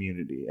of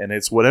community. And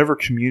it's whatever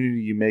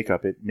community you make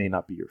up. It may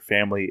not be your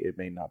family. It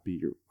may not be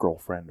your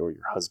girlfriend or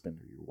your husband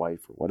or your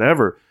wife or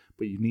whatever.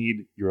 But you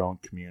need your own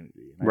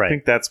community. And I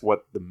think that's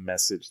what the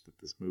message that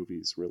this movie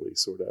is really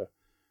sort of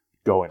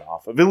going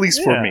off of, at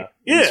least for me.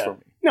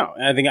 No,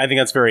 I think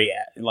that's very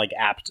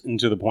apt and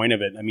to the point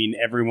of it. I mean,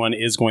 everyone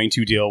is going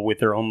to deal with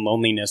their own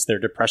loneliness, their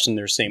depression, in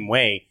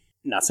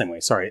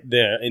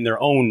their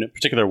own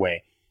particular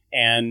way.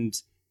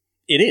 And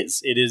it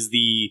is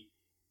the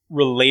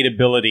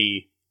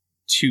relatability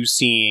to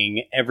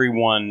seeing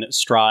everyone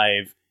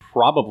strive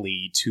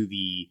probably to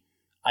the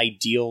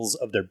ideals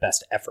of their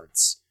best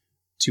efforts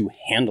to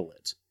handle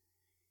it.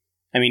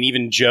 I mean,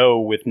 even Joe,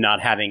 with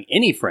not having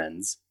any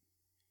friends,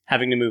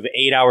 having to move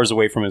 8 hours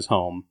away from his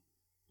home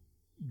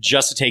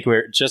just to take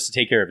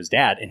care of his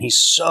dad, and he's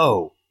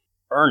so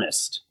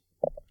earnest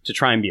to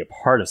try and be a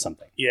part of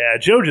something. Yeah,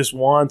 Joe just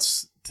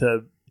wants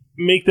to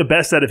make the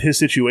best out of his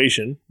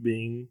situation,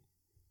 being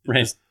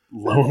just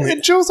lonely.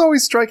 And Joe's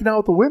always striking out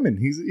with the women.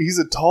 He's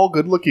a tall,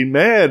 good-looking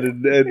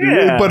man,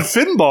 but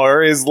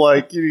Finbar is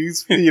like,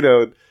 he's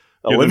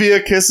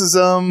Olivia kisses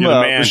him,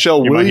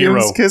 Michelle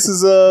Williams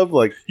kisses him.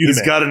 Like,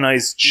 he's got a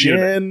nice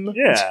chin.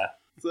 Yeah.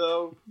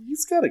 So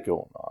he's got it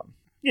going on.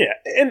 Yeah.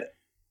 And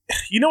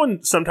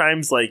when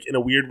sometimes, like, in a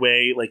weird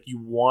way, like, you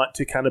want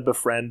to kind of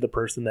befriend the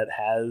person that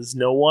has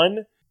no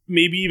one,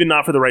 maybe even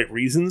not for the right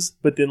reasons,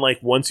 but then,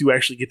 like, once you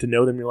actually get to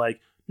know them, you're like,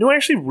 no,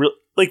 actually,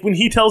 like, when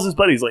he tells his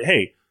buddies, like,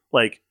 hey,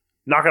 like,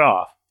 knock it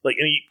off. Like,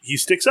 and he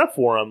sticks up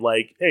for him,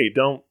 like, hey,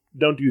 don't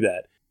do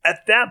that.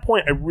 At that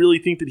point, I really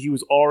think that he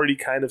was already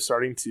kind of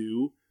starting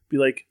to be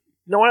like,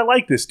 no, I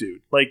like this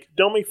dude. Like,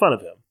 don't make fun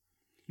of him.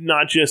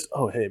 Not just,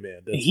 oh, hey,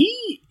 man.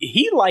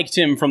 He liked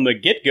him from the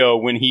get-go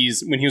when he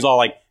was all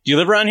like, do you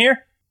live around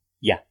here?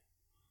 Yeah.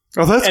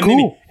 Oh, that's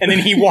cool. Then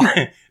he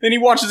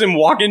watches him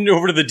walk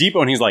over to the depot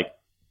and he's like,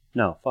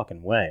 no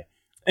fucking way.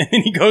 And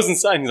then he goes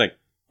inside and he's like,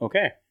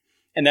 okay.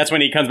 And that's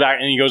when he comes back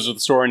and he goes to the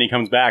store and he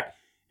comes back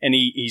and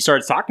he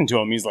starts talking to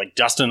him. He's like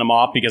dusting him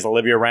off because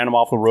Olivia ran him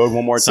off the road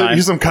one more time. So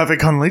here's some cafe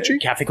con leche?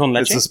 Cafe con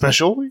leche. It's a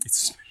special?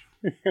 It's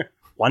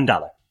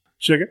 $1.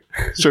 Sugar?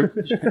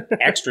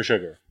 Extra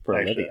sugar for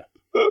Olivia.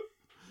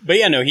 But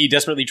yeah, no, he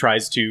desperately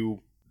tries to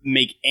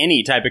make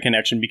any type of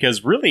connection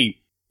because really,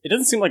 it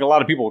doesn't seem like a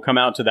lot of people will come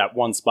out to that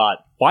one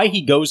spot. Why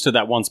he goes to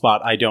that one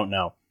spot, I don't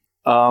know.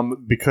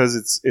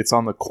 Because it's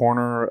on the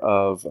corner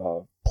of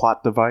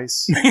Plot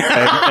Device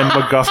and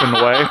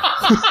MacGuffin Way.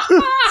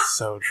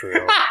 So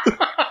true.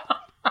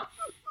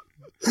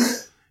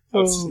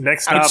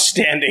 Next stop,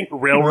 outstanding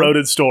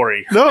railroaded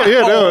story. No,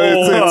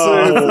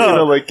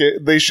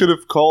 it's they should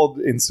have called,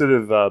 instead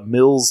of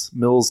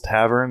Mills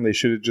Tavern, they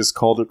should have just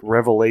called it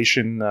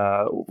Revelation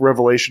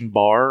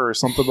Bar or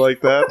something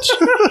like that.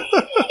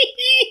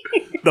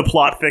 The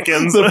plot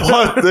thickens.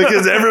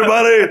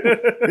 Everybody,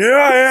 here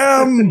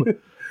I am.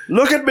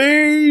 Look at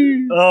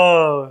me.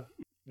 Oh,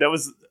 that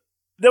was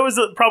That was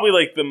probably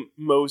like the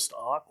most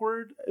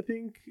awkward, I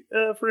think,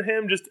 for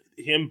him. Just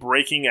him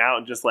breaking out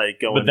and just like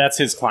going. But that's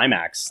his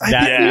climax.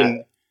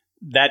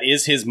 That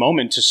is his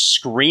moment to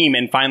scream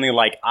and finally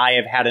like, I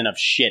have had enough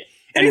shit.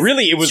 And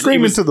really, it was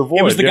into the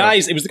void. It was the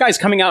guys. It was the guys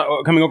coming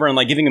over and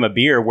like giving him a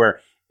beer.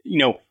 Where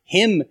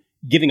him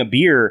giving a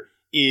beer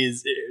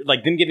is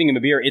like them giving him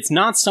a beer. It's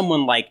not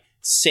someone like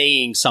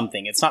saying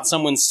something. It's not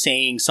someone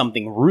saying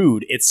something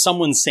rude. It's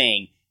someone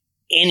saying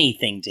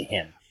anything to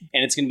him.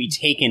 And it's going to be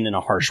taken in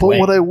a harsh way. But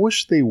what I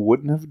wish they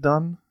wouldn't have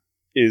done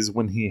is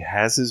when he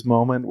has his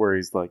moment where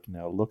he's like,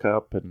 look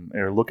up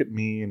or look at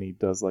me, and he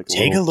does like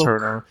Take little a look.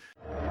 Turner.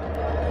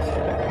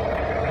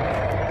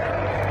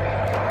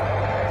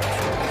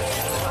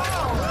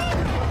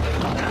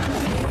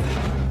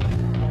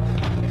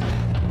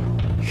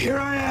 Here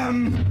I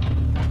am.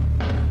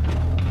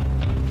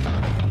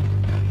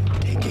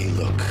 Take a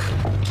look.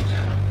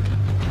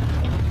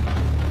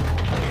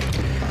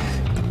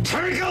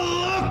 Take a look.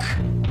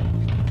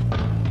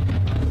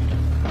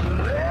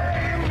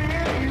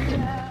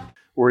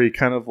 Where he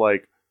kind of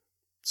like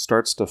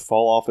starts to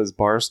fall off his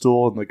bar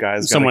stool, and the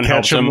guy's Someone gonna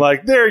catch helps him. him.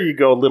 Like, there you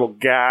go, little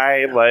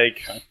guy. I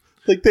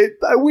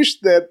wish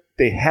that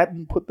they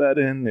hadn't put that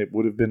in. It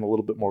would have been a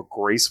little bit more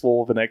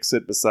graceful of an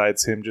exit.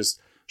 Besides him just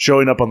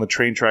showing up on the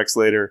train tracks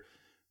later.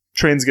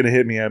 Train's gonna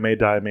hit me. I may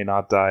die, I may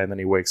not die, and then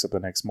he wakes up the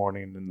next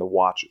morning and the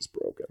watch is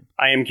broken.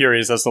 I am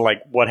curious as to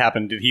like what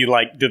happened. Did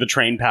the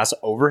train pass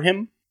over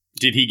him?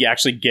 Did he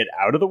actually get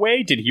out of the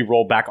way? Did he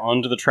roll back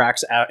onto the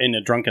tracks in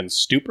a drunken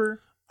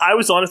stupor? I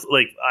was honest,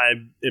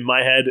 in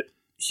my head,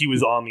 he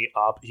was on the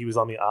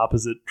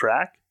opposite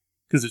track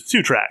because there's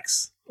 2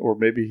 tracks. Or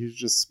maybe he's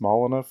just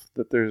small enough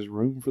that there's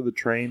room for the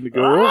train to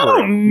go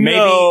over.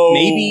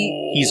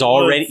 Maybe he's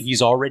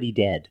already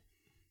dead,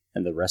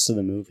 and the rest of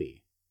the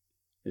movie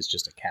is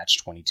just a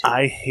catch-22.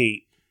 I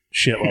hate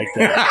shit like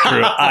that.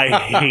 Drew. I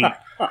hate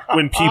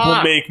when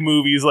people make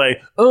movies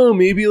like, oh,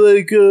 maybe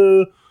like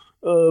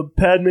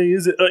Padme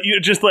is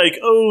just like,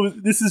 oh,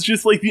 this is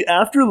just like the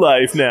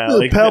afterlife now.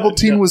 Like,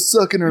 Palpatine was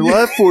sucking her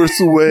life force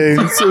away,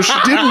 and so she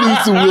didn't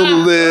lose the will to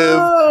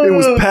live. It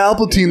was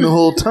Palpatine the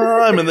whole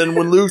time, and then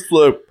when Luke's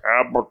like,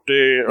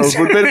 Palpatine, or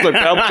when Vader's like,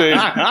 Palpatine,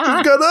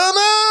 she's got,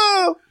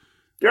 oh no,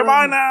 you're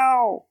mine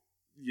now.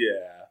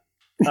 Yeah.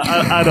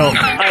 I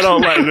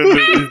don't like when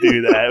movies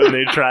do that when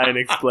they try and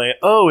explain,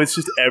 oh, it's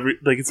just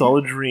it's all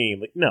a dream.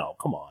 Like, no,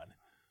 come on.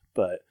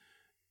 But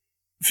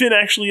Finn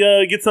actually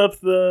gets up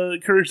the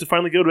courage to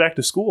finally go back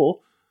to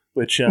school,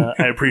 which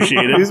I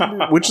appreciated.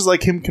 Which is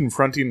like him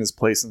confronting his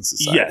place in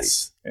society.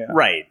 Yes. Yeah.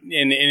 Right.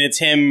 And it's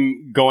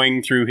him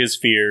going through his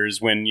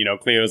fears when,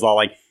 Cleo's all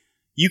like,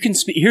 you can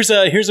speak, here's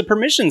a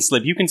permission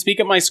slip. You can speak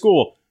at my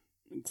school.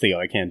 Cleo,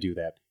 I can't do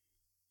that.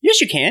 Yes,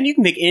 you can. You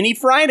can pick any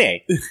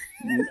Friday.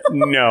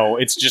 No,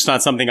 it's just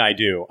not something I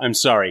do. I'm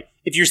sorry.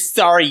 If you're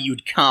sorry,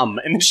 you'd come.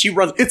 And then she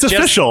runs. It's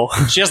official.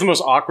 She has the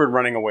most awkward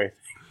running away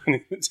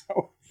thing.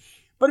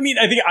 But I mean,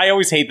 I think I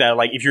always hate that.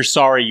 Like, if you're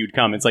sorry, you'd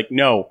come. It's like,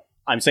 no,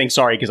 I'm saying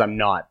sorry because I'm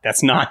not.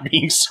 That's not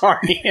being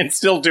sorry and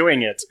still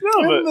doing it.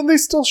 No, and then they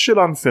still shit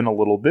on Finn a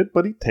little bit,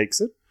 but he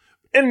takes it.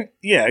 And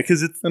yeah,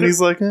 because it's and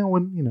he's like,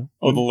 when the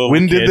little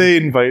when kid. did they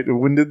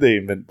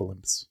invent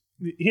blimps?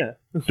 Yeah,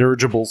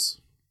 dirigibles.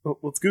 Well,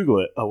 let's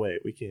Google it. Oh wait,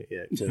 we can't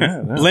yet.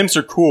 Blimps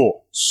are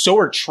cool. So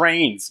are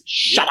trains.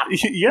 Shut up.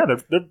 Yeah,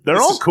 they're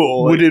all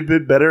cool. Would it have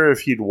been better if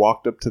he'd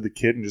walked up to the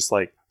kid and just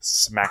like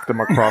smacked him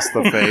across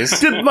the face?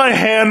 Did my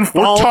hand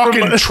fall? We're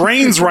talking from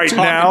trains right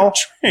now,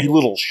 you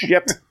little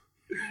shit.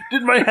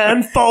 Did my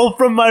hand fall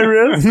from my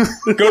wrist?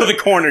 Go to the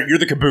corner. You're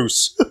the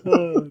caboose.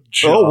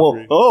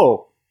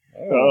 Oh,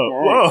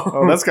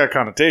 that's got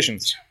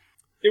connotations.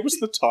 It was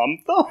the Tom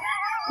Thumb.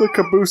 The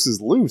caboose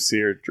is loose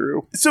here,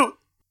 Drew. So,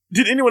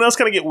 did anyone else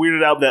kind of get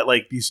weirded out that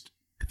like these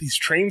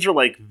trains are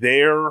like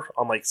there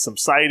on like some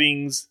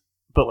sightings,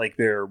 but like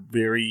they're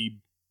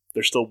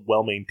still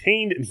well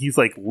maintained, and he's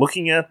like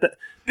looking at that.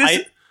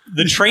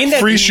 The train that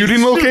free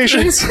shooting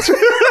locations. That's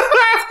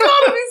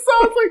gotta be so.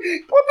 It's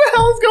like, what the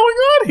hell is going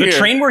on here? The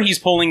train where he's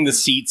pulling the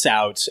seats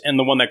out, and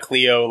the one that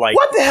Cleo like.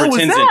 What the hell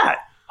was that?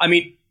 I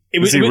mean. It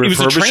was he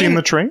refurbishing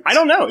the train? I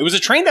don't know. It was a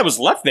train that was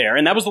left there,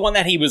 and that was the one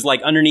that he was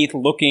like underneath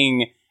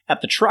looking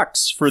at the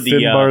trucks for the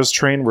Finbar's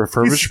train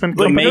refurbishment.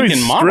 The make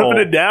and model.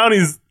 Stripping it down,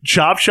 he's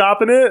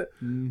chopping it.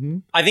 Mm-hmm.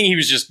 I think he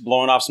was just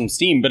blowing off some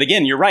steam. But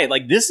again, you're right.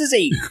 Like this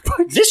train.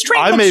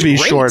 I may be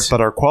great. short,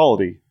 but our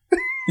quality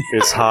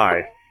is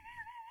high.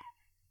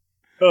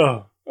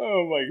 Oh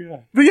my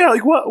god! But yeah,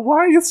 like what? Why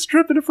are you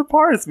stripping it for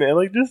parts, man?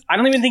 Like just I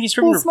don't even think he's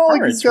stripping it it's for not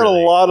parts. like he's got a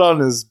lot on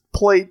his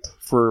plate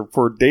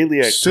for daily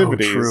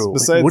activities. So true.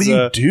 Besides, like, what do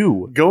you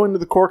do? Going to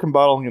the cork and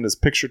bottle and getting his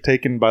picture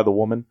taken by the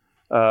woman.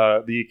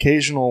 The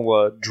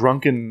occasional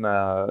drunken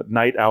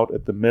night out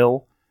at the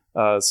mill.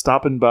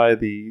 Stopping by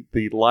the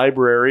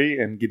library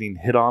and getting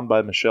hit on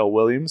by Michelle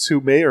Williams, who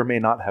may or may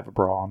not have a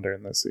bra on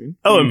during this scene.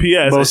 Oh, and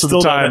P.S. Most of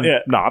the time,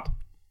 not.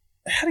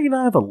 How do you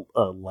not have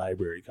a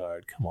library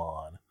card? Come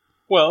on.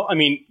 Well, I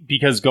mean,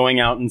 because going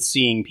out and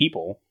seeing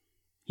people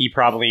He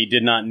probably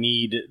did not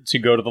need to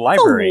go to the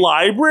library. The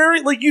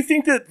library? Like, you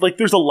think that like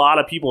there's a lot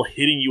of people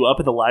hitting you up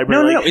at the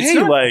library? No, like, it's hey,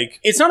 not. Like,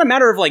 it's not a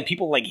matter of like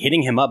people like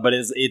hitting him up, but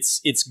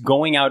it's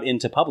going out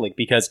into public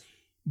because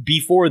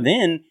before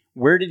then,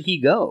 where did he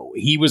go?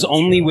 He was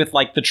only with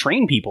like the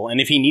train people,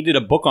 and if he needed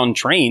a book on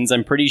trains,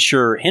 I'm pretty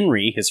sure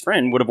Henry, his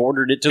friend, would have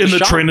ordered it to in the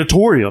shop.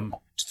 trainatorium.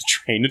 To the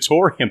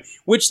trainatorium,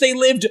 which they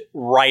lived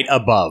right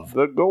above.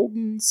 The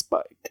Golden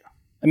Spike.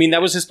 I mean,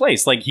 that was his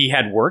place. Like, he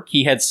had work,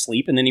 he had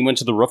sleep, and then he went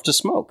to the roof to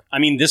smoke. I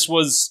mean,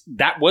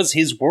 that was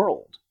his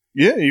world.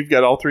 Yeah, you've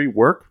got all three: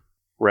 work,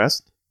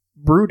 rest,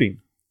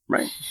 brooding.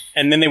 Right.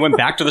 And then they went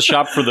back to the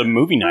shop for the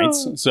movie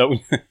nights. So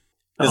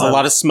there's a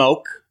lot of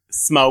smoke.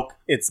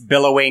 It's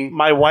billowing.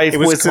 My wife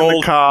was cold.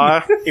 in the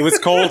car. It was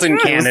cold in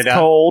Canada. It was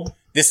cold.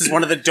 This is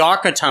one of the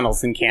darker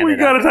tunnels in Canada. we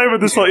got to talk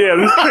about this one. Yeah,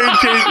 this train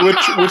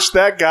chase. which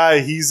that guy,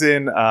 he's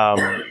in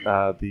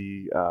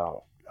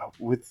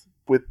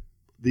with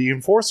the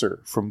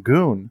enforcer from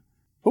Goon.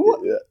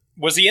 Who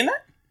was he in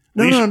that?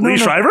 Lee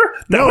Schreiber?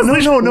 No.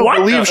 What?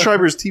 Liev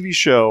Schreiber's TV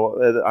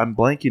show. I'm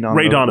blanking on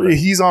Ray Donovan.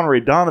 He's on Ray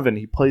Donovan.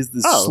 He plays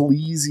this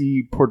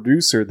sleazy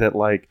producer that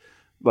like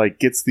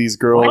gets these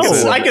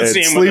girls. I can and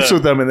see him sleeps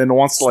with them and then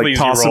wants to like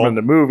toss them role.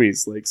 into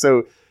movies. Like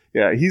so.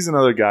 Yeah, he's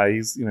another guy.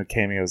 He's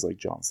cameos like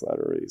John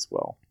Slattery as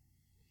well.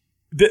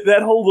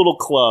 That whole little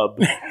club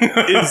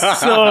is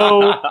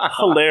so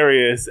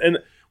hilarious. And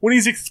when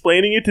he's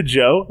explaining it to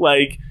Joe,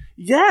 like,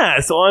 yeah,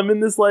 so I'm in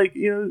this like,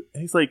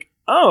 he's like,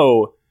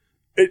 oh,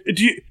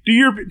 do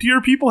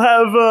your people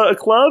have a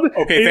club?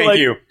 Okay, and thank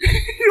you.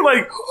 You're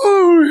like,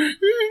 oh,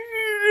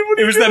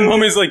 it was that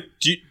moment. It's like,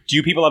 do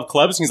you people have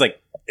clubs? And he's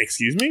like,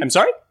 excuse me, I'm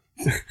sorry.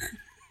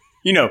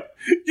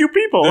 You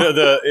people,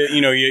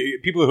 the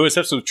people who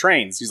assist with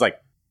trains. He's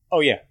like, oh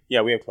yeah,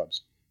 we have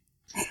clubs.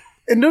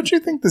 And don't you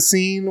think the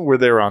scene where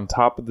they're on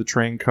top of the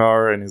train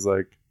car and he's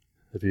like,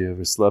 have you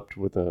ever slept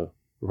with a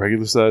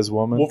regular sized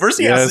woman? Well, first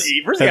he yes. asks,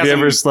 have you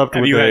ever slept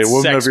with a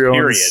woman of your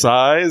own sex,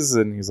 size?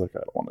 And he's like, I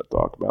don't want to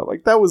talk about it.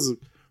 Like that was,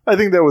 I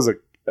think that was a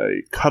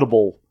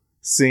cuttable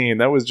scene.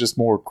 That was just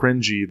more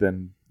cringy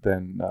than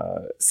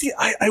see.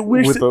 I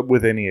wish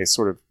with any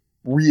sort of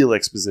real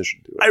exposition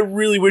to it. I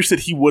really wish that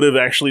he would have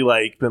actually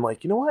like been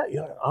like, you know what?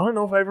 I don't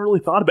know if I ever really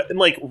thought about it, and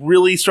like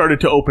really started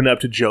to open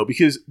up to Joe,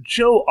 because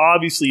Joe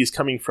obviously is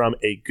coming from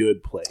a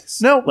good place.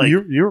 No, like,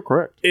 you're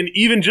correct. And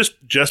even just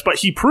by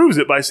he proves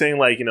it by saying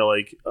like,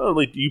 oh,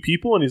 like you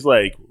people, and he's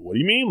like, what do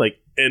you mean? Like,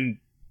 and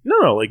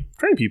no, like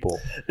train people.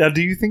 Now,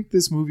 do you think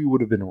this movie would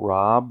have been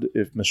robbed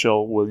if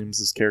Michelle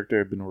Williams' character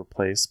had been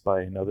replaced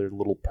by another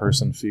little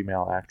person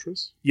female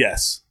actress?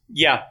 Yes.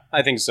 Yeah,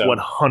 I think so.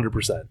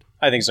 100%.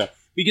 I think so.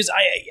 Because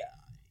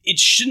it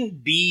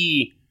shouldn't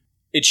be,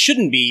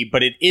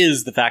 but it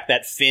is the fact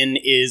that Finn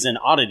is an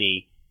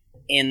oddity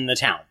in the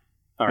town.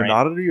 All right? An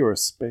oddity or a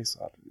space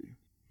oddity?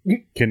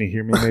 Can you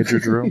hear me, Major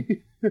Drew?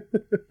 Can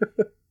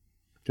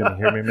you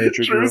hear me,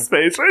 Major Drew?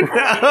 Space right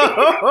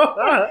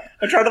now.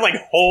 I'm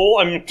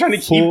trying to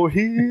keep. For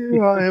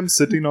here I am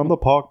sitting on the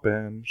park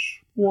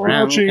bench,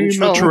 watching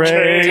the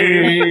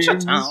train.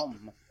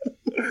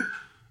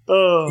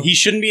 He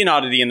shouldn't be an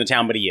oddity in the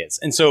town, but he is.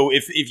 And so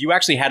if you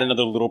actually had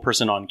another little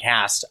person on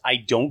cast, I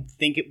don't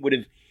think it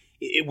wouldn't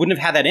have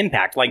had that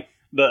impact. Like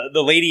the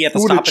lady at the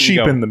stop and go. It would have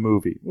cheapened the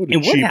movie. It would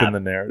have cheapened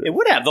the narrative. It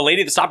would have. The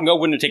lady at the stop and go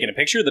wouldn't have taken a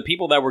picture. The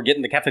people that were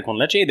getting the cafe con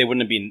leche, they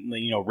wouldn't have been,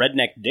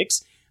 redneck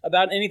dicks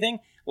about anything.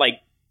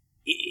 Like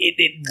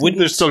it wouldn't.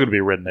 There's still going to be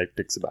redneck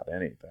dicks about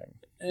anything.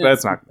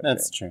 That's not going to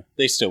That's true.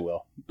 They still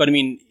will. But I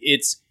mean,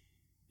 it's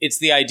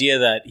the idea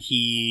that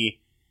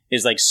he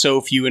is like so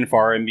few and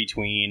far in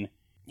between.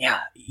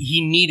 Yeah,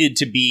 he needed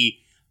to be,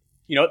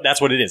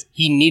 that's what it is.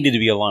 He needed to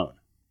be alone.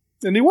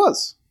 And he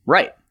was.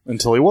 Right.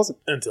 Until he wasn't.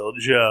 Until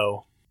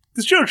Joe.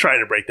 Because Joe tried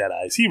to break that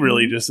ice. He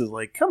really just is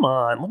like, come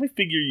on, let me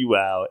figure you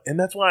out. And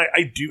that's why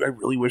I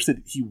really wish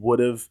that he would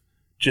have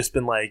just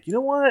been like, you know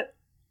what?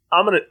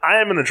 I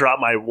am gonna drop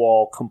my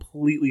wall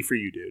completely for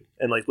you, dude.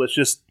 And like, let's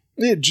just...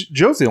 Yeah,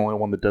 Joe's the only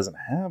one that doesn't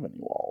have any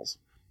walls.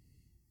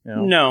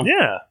 No.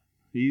 Yeah.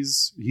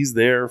 He's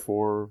there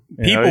for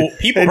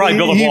people probably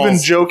build he walls. Even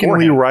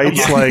jokingly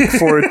writes like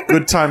for a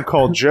good time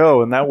called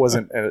Joe, and that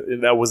wasn't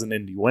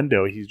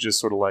innuendo. He's just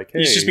sort of like,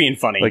 hey, he's just being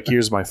funny. Like,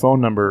 here's my phone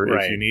number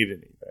right. if you need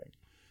anything.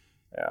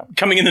 Yeah,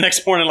 coming in the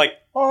next morning like,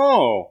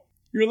 oh,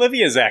 you're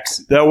Olivia's ex.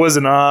 That was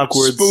an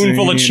awkward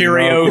spoonful scene, of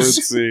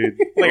Cheerios.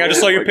 Like I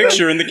just saw your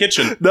picture in the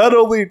kitchen. Not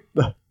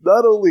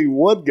only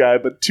one guy,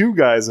 but two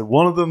guys, and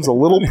one of them's a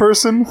little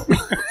person.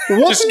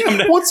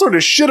 What sort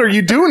of shit are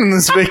you doing in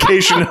this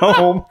vacation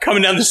home?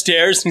 Coming down the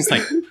stairs, and he's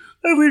like,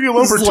 I leave you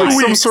alone for 2 like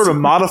weeks. Some sort of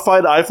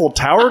modified Eiffel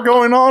Tower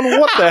going on?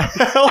 What the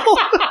hell?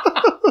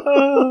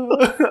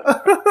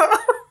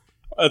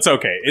 It's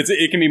okay.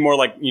 It can be more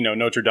like,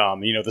 Notre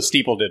Dame. The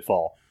steeple did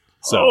fall.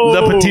 So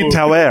Le Petit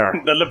Tower.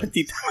 The Le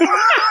Petit Tower.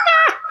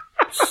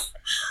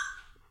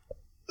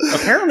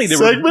 Apparently there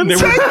Segment.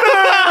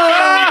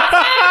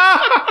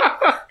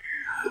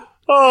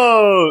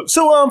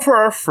 So for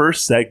our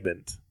first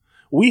segment,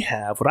 we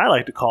have what I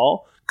like to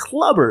call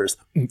clubbers.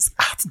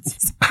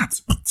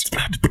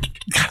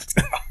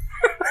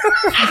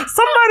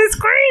 Somebody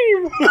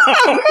scream!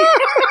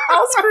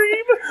 I'll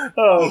scream.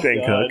 Oh,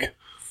 dang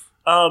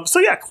Cook. So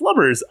yeah,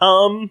 clubbers.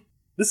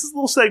 This is a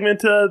little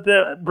segment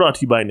that brought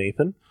to you by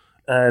Nathan.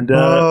 And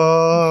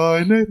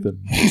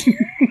Nathan.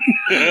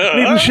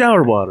 Nathan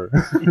shower water.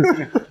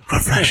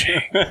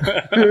 Refreshing.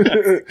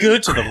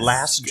 Good to the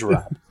last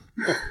drop.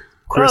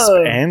 Crisp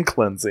and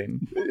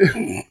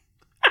cleansing.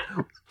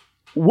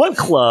 What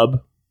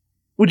club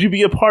would you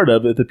be a part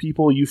of if the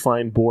people you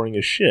find boring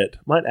as shit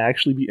might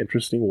actually be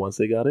interesting once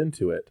they got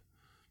into it?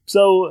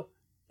 So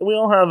we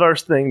all have our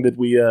thing that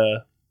we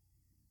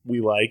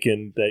like,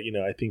 and that, you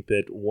know, I think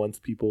that once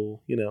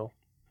people, you know,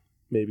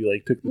 maybe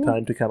like took the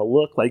time to kind of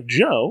look, like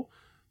Joe,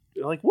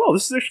 they're like, whoa,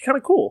 this is actually kind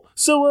of cool.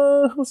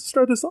 So let's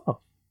start this off.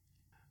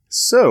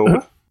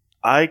 So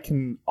I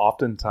can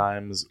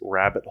oftentimes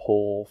rabbit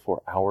hole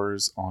for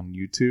hours on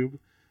YouTube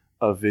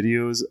of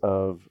videos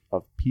of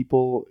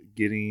people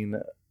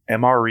getting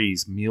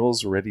MREs,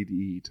 meals ready to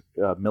eat,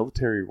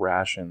 military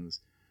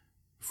rations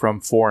from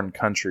foreign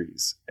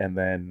countries, and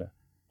then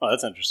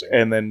that's interesting.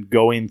 And then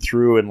going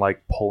through and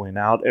like pulling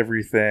out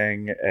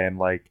everything, and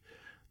like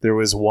there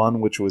was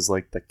one which was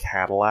like the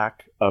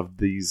Cadillac of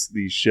these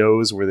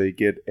shows where they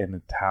get an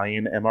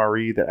Italian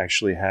MRE that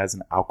actually has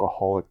an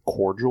alcoholic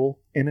cordial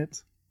in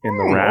it in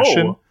the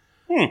ration.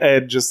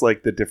 And just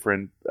like the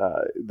different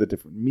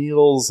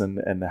meals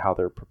and how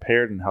they're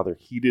prepared and how they're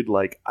heated.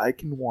 Like, I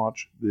can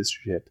watch this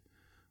shit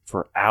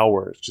for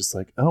hours. Just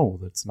like, oh,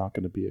 that's not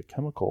going to be a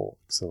chemical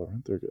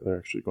accelerant. They're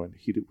actually going to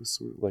heat it with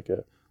sort of like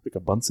a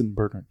Bunsen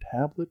burner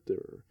tablet.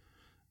 Or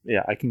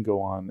yeah, I can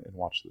go on and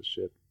watch this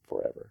shit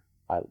forever.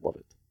 I love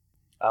it.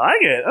 I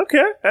like it.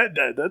 Okay,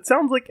 that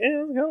sounds like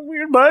kind of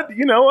weird, but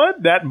you know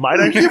what? That might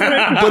actually.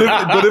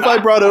 but if I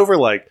brought over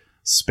like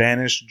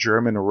Spanish,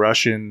 German,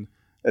 Russian,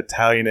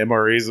 Italian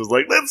MREs, was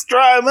like, let's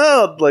try them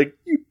out. Like,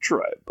 you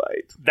try a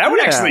bite. That would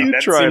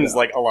that seems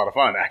like a lot of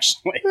fun,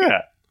 actually.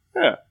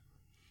 Yeah.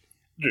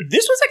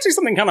 This was actually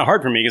something kind of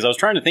hard for me because I was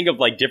trying to think of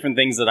like different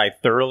things that I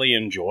thoroughly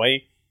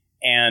enjoy,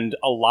 and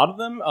a lot of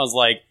them I was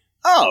like,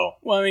 oh,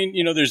 well, I mean,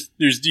 you know, there's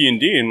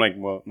D&D, and like,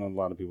 well, a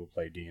lot of people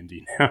play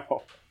D&D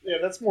now. Yeah,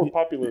 that's more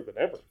popular than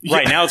ever.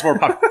 Right, now it's more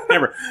popular than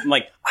ever. I'm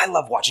like, I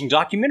love watching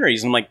documentaries.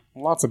 And I'm like,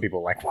 lots of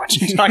people like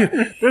watching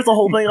documentaries. There's a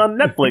whole thing on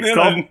Netflix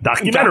called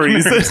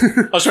documentaries.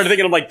 I was trying to think,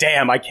 and I'm like,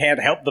 damn, I can't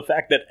help the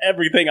fact that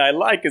everything I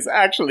like is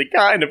actually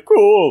kind of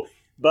cool.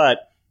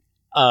 But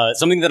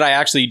something that I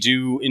actually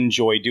do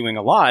enjoy doing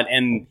a lot,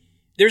 and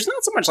there's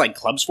not so much like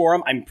clubs for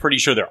them. I'm pretty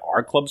sure there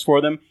are clubs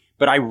for them,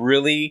 but I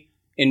really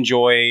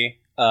enjoy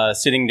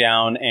sitting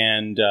down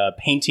and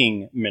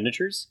painting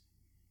miniatures.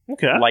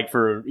 Okay. Like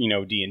for, you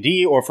know,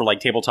 D&D or for like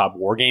tabletop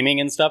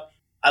wargaming and stuff.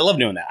 I love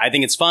doing that. I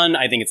think it's fun.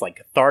 I think it's like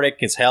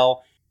cathartic as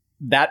hell.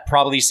 That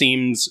probably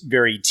seems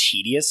very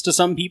tedious to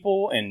some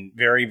people, and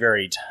very,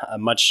 very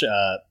much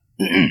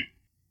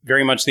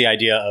very much the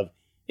idea of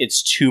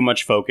it's too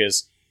much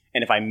focus.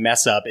 And if I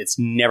mess up, it's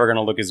never going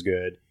to look as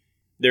good.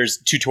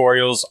 There's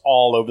tutorials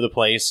all over the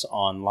place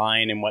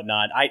online and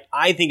whatnot.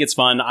 I think it's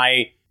fun.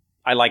 I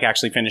like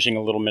actually finishing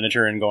a little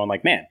miniature and going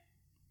like, man,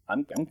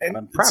 I'm proud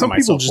of myself. Some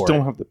people just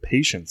don't have the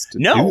patience to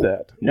do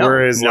that. No,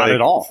 whereas, not like, at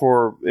all.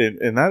 For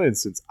in that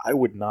instance, I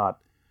would not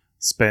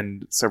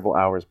spend several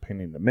hours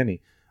painting a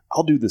mini.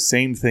 I'll do the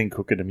same thing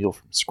cooking a meal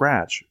from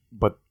scratch,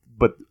 but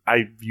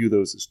I view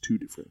those as two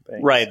different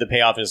things. Right, the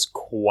payoff is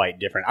quite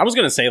different. I was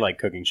going to say like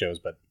cooking shows,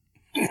 but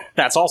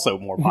that's also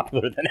more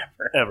popular than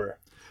ever.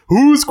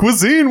 Whose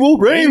cuisine will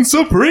reign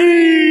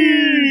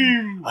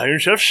supreme? Iron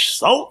Chef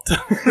Salt.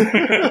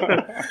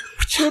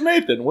 So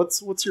Nathan,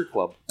 what's your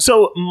club?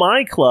 So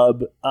my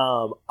club,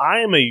 I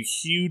am a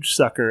huge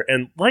sucker,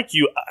 and like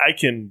you,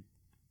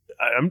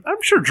 I'm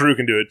sure Drew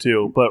can do it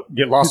too. But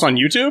get lost on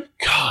YouTube?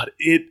 God,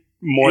 it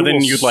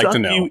than you'd like to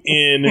know. You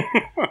in,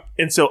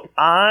 and so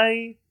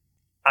I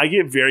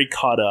get very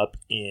caught up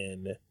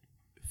in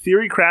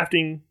theory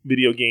crafting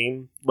video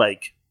game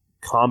like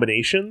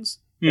combinations,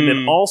 and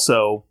then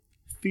also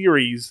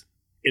theories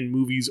in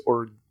movies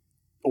or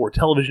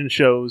television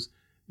shows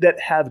that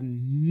have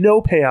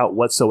no payout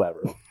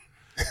whatsoever.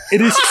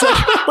 It is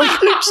such like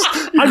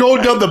you're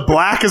going down the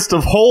blackest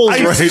of holes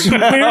right now. I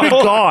swear to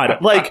God,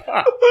 like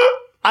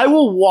I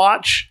will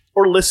watch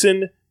or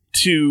listen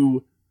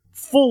to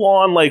full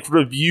on like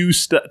review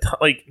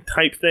like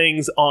type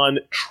things on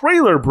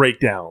trailer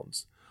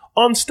breakdowns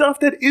on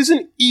stuff that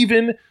isn't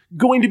even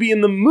going to be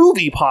in the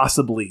movie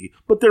possibly,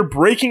 but they're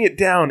breaking it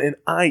down, and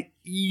I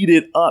eat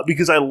it up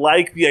because I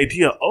like the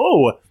idea.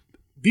 Oh,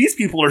 these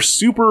people are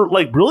super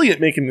like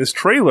brilliant making this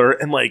trailer,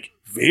 and like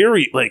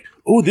very like,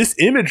 oh, this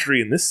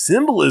imagery and this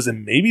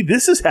symbolism, maybe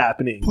this is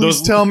happening.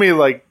 Please tell me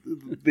like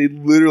they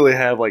literally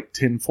have like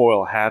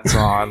tinfoil hats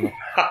on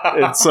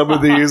and some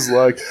of these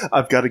like,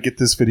 I've got to get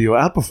this video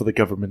out before the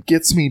government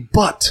gets me,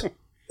 but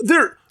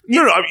they're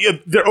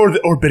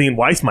or Benny and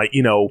Weiss might,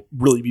 you know,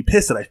 really be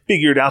pissed that I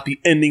figured out the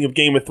ending of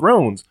Game of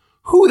Thrones.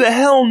 Who the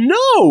hell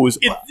knows?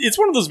 It's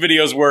one of those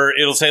videos where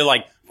it'll say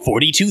like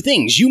 42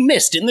 things you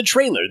missed in the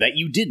trailer that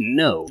you didn't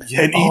know.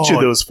 And each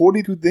of those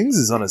 42 things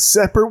is on a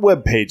separate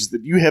webpage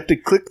that you have to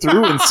click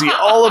through and see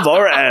all of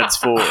our ads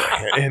for.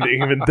 And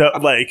even though,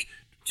 like,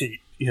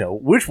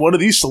 which one of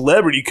these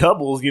celebrity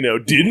couples,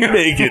 didn't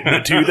make it in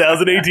the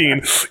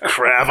 2018?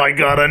 Crap, I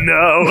gotta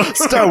know.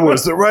 Star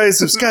Wars: The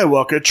Rise of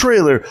Skywalker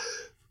trailer.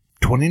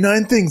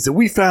 29 things that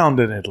we found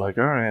in it. Like,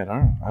 all right.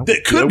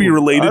 That could be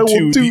related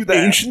to the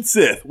ancient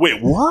Sith.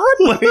 Wait, what?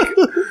 Like,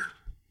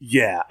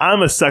 yeah,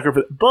 I'm a sucker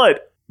for that.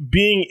 But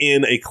being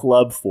in a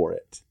club for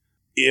it,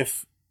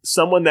 if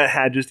someone that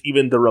had just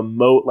even the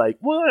remote, I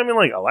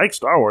like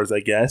Star Wars, I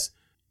guess.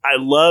 I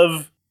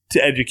love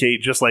to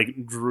educate, just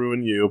like Drew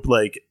and you,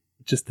 like,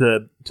 just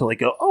to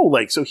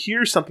go, so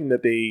here's something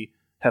that they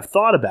have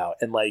thought about,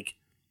 and like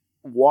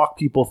walk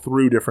people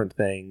through different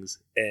things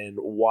and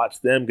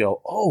watch them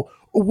go,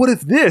 what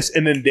if this?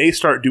 And then they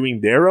start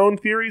doing their own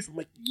theories. I'm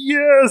like,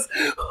 yes,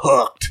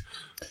 hooked.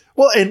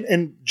 Well,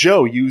 and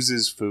Joe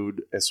uses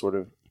food as sort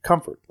of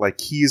comfort. Like,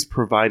 he's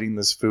providing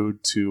this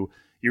food to,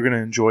 you're going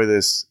to enjoy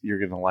this, you're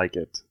going to like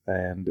it,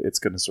 and it's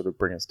going to sort of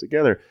bring us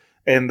together.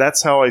 And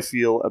that's how I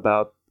feel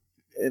about,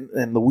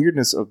 and the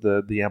weirdness of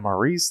the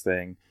MREs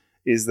thing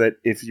is that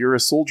if you're a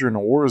soldier in a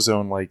war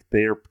zone, like,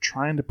 they are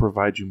trying to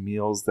provide you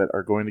meals that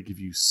are going to give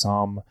you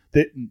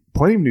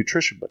plenty of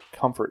nutrition, but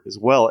comfort as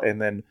well.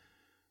 And then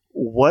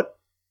what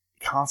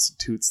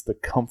constitutes the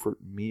comfort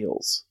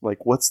meals?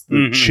 Like, what's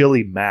the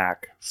chili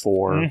mac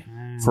for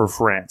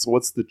France?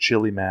 What's the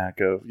chili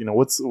mac of,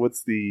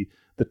 what's the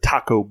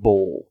taco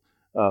bowl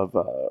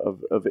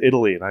of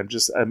Italy? And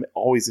I'm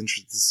always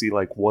interested to see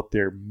like what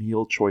their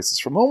meal choices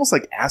from, almost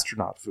like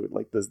astronaut food,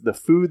 like the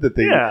food that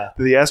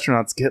the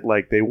astronauts get,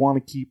 like they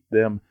want to keep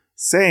them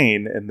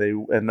sane, and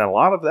a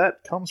lot of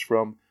that comes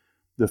from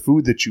the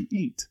food that you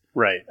eat,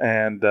 right?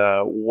 And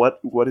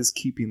what is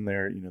keeping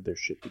their their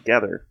shit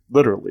together,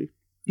 literally.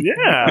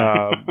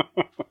 Yeah.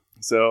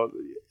 So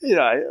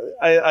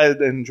I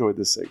enjoyed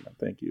this segment.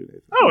 Thank you,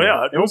 Nathan. Oh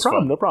yeah,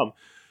 no problem.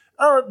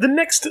 The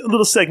next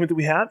little segment that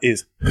we have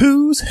is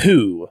Who's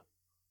Who.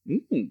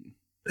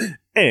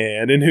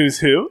 And in Who's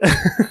Who,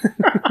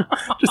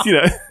 just,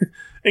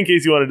 in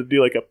case you wanted to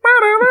do like a,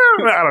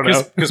 I don't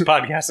know. Because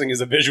podcasting is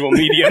a visual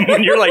medium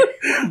when you're like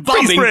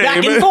bumping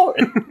back and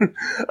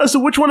forth. So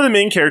which one of the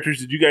main characters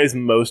did you guys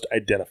most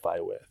identify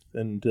with?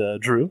 And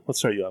Drew, let's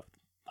start you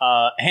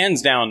off.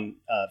 Hands down,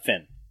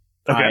 Finn.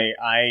 Okay.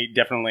 I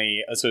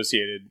definitely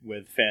associated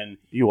with Finn.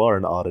 You are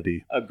an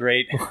oddity. A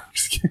great...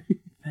 Just kidding.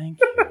 Thank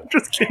you.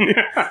 Just kidding.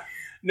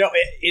 No,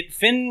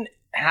 Finn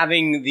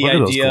having the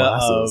idea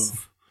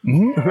of...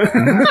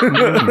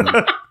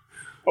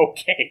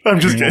 Okay. I'm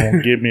just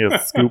kidding. Give me a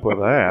scoop of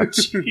that.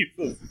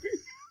 Jesus.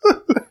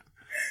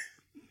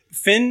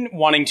 Finn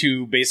wanting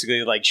to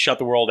basically like shut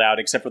the world out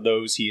except for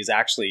those he is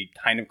actually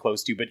kind of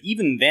close to. But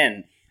even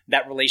then,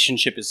 that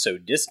relationship is so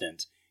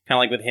distant. Kind of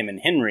like with him and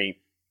Henry.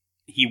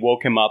 He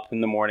woke him up in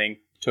the morning,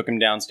 took him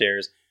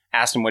downstairs,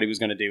 asked him what he was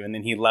going to do, and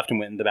then he left and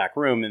went in the back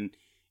room. And,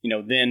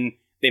 then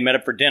they met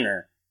up for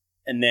dinner.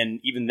 And then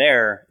even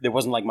there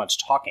wasn't like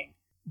much talking.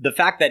 The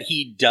fact that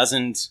he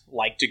doesn't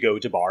like to go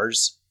to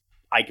bars,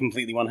 I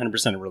completely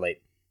 100%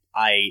 relate.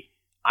 I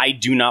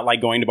do not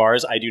like going to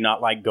bars. I do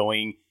not like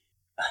going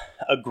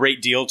a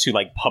great deal to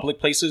like public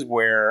places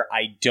where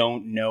I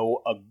don't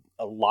know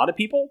a lot of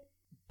people.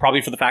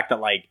 Probably for the fact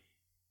that like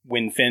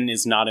when Finn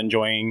is not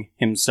enjoying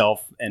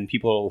himself and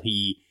people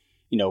he,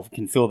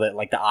 can feel that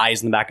like the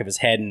eyes in the back of his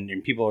head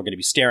and people are going to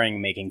be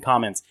staring, making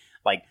comments.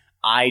 Like,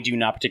 I do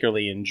not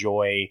particularly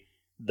enjoy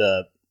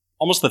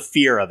almost the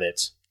fear of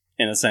it,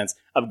 in a sense,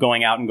 of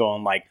going out and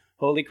going like,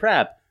 holy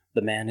crap,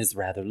 the man is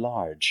rather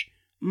large.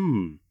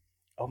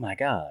 Oh my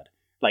God.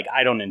 Like,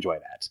 I don't enjoy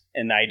that.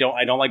 And I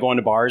don't like going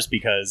to bars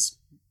because,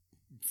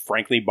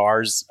 frankly,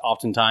 bars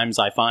oftentimes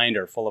I find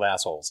are full of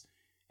assholes.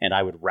 And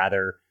I would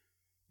rather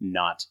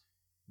not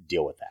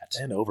deal with that.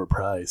 And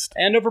overpriced.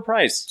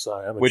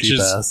 Sorry, I'm a cheap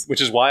ass. Which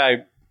is why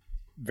I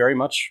very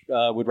much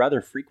would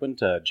rather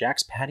frequent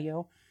Jack's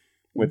patio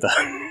with the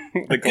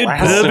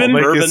glass bourbon.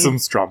 of bourbon. Some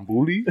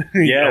Stromboli.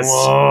 Yes.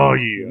 Oh,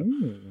 yeah.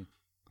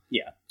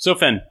 Yeah. So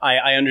Finn,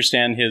 I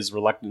understand his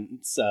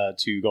reluctance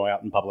to go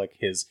out in public,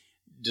 his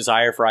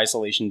desire for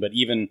isolation, but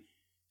even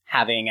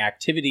having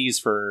activities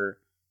for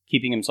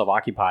keeping himself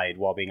occupied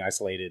while being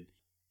isolated,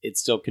 it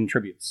still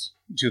contributes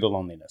to the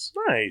loneliness.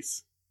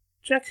 Nice.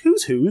 Jack,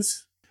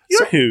 who's?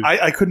 So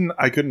I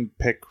couldn't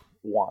pick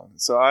one.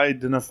 So I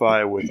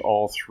identify with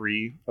all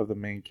three of the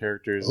main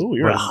characters. Oh,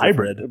 you're a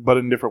hybrid. But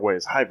in different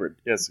ways. Hybrid.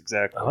 Yes,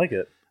 exactly. I like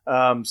it.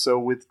 So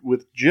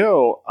with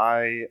Joe,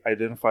 I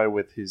identify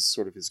with his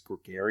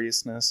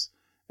gregariousness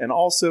and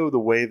also the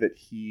way that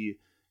he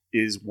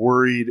is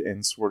worried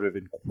and sort of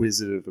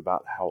inquisitive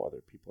about how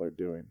other people are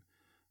doing.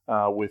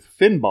 With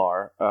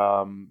Finbar,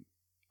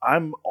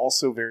 I'm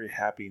also very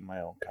happy in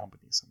my own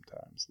company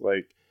sometimes.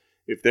 Like,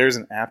 if there's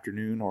an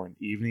afternoon or an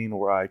evening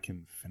where I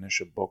can finish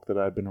a book that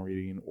I've been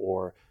reading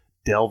or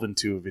delve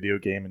into a video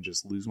game and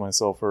just lose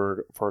myself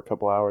for a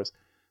couple hours,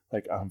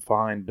 like, I'm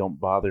fine. Don't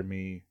bother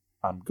me.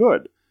 I'm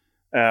good.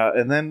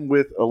 And then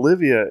with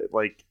Olivia,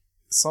 like,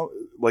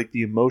 like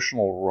the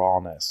emotional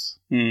rawness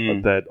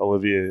that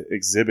Olivia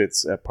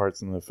exhibits at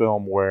parts in the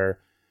film where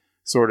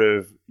sort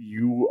of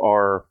you've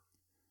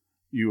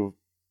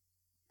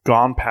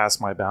gone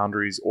past my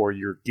boundaries, or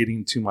you're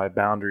getting to my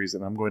boundaries,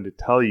 and I'm going to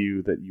tell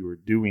you that you are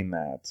doing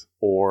that,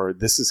 or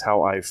this is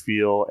how I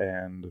feel,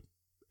 and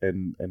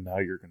now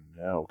you're going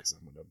to know because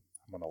I'm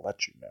going to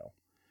let you know.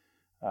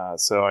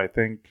 So I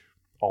think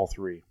all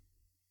three.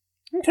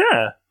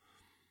 Okay.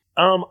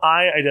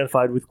 I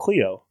identified with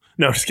Cleo.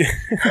 No, just kidding.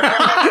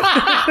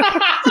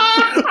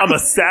 I'm a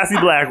sassy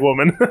black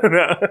woman.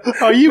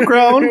 Are you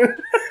grown?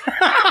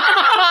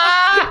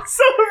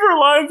 Some of her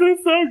lines are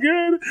so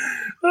good.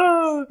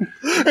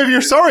 If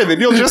you're sorry, then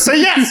you'll just say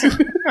yes.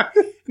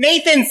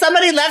 Nathan,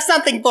 somebody left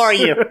something for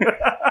you.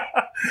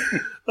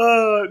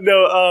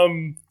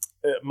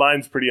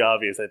 Mine's pretty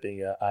obvious. I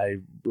think I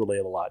relate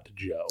a lot to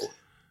Joe.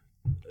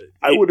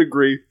 I would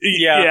agree.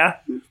 Yeah.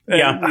 You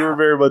were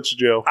very much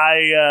Joe.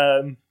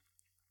 I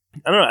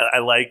don't know. I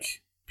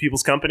like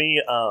people's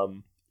company.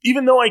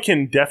 Even though I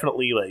can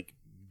definitely like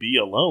be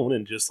alone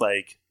and just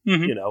like,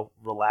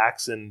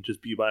 relax and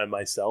just be by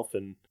myself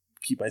and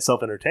keep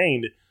myself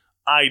entertained.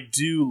 I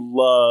do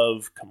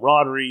love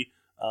camaraderie.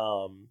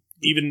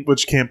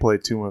 Which can't play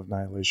Tomb of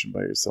Annihilation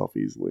by yourself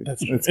easily.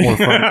 It's more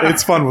fun.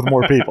 It's fun with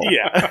more people.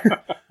 Yeah.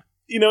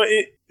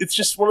 It's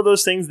just one of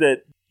those things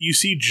that you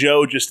see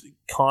Joe just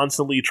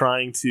constantly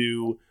trying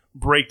to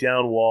break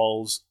down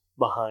walls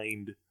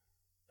behind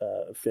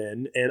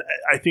Finn, and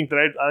I think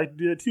that I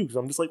do that too, because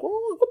I'm just like, well,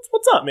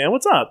 what's up, man?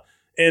 What's up?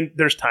 And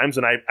there's times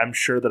when I'm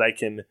sure that I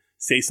can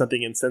say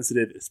something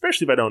insensitive,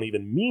 especially if I don't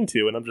even mean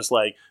to, and I'm just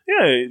like,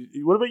 yeah,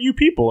 what about you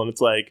people? And it's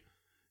like,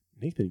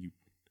 Nathan,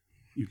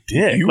 you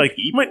dick. You like,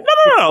 people. I'm like,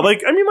 no,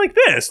 like, I mean, like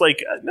this,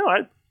 like, no,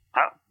 I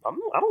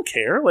don't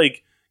care,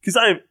 like, because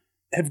I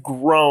have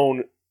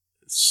grown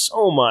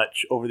so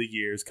much over the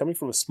years, coming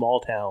from a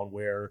small town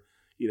where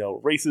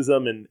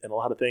racism and a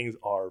lot of things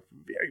are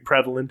very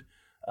prevalent.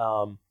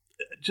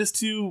 Just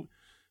to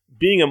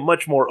being a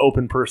much more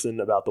open person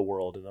about the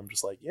world, and I'm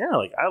just like, yeah,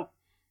 like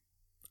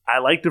I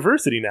like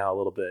diversity now a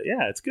little bit.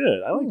 Yeah, it's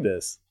good. I like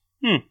this.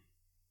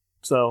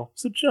 So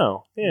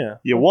Joe, yeah,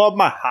 you want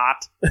my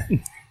heart?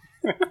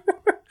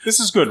 This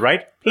is good,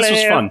 right? This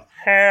was fun.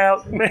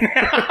 Help me,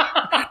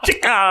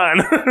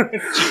 chicken.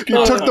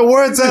 You took the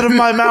words out of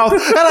my mouth,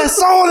 and I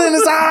saw it in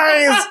his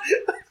eyes.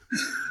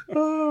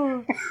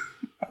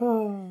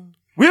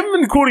 We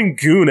haven't been quoting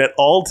Goon at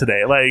all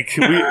today. Like,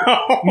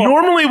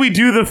 normally we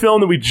do the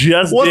film that we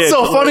just did. What's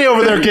so funny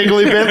over there,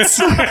 Giggly Bits?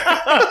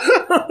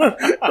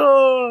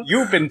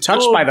 You've been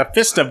touched by the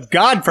fist of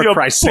God, for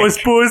Christ's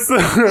sake. Puss.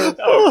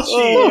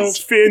 Oh,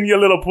 Finn, you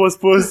little puss.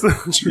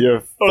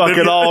 You're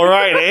fucking all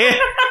right, eh?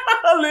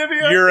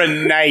 Olivia. You're a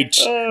knight.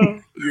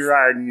 You're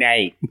our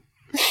knight.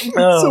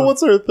 So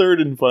what's our third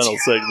and final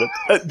segment?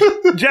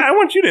 Jack, I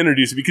want you to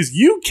introduce it because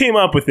you came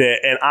up with it,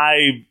 and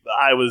I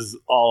was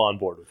all on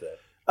board with it.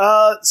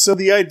 So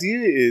the idea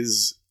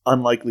is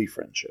unlikely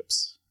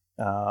friendships.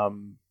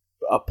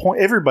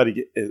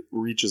 Everybody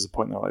reaches a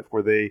point in their life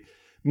where they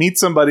meet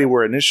somebody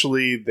where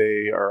initially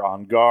they are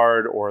on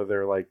guard, or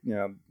they're like,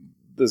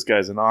 this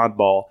guy's an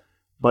oddball,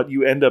 but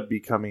you end up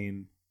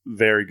becoming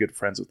very good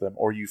friends with them,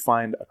 or you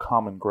find a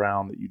common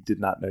ground that you did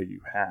not know you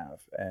have,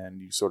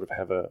 and you sort of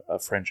have a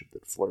friendship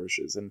that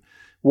flourishes. And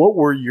what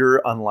were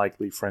your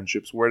unlikely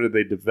friendships? Where did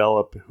they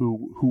develop?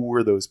 Who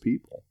were those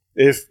people?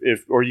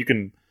 Or you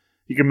can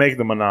make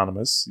them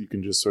anonymous. You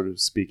can just sort of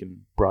speak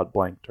in broad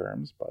blank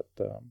terms, but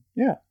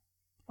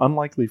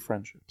unlikely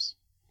friendships.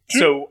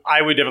 So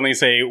I would definitely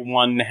say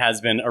one has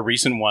been a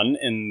recent one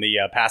in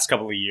the past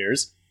couple of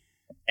years,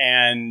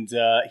 and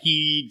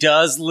he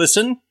does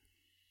listen.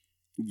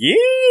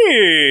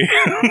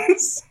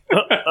 Yes.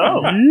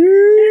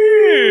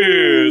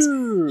 Yes.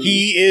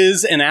 He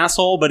is an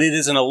asshole, but it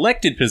is an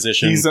elected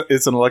position.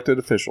 It's an elected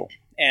official,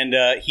 and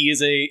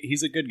he's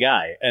a good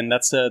guy, and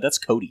that's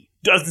Cody.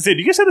 Does it say? Do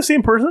you guys have the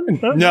same person?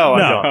 No, I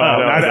don't.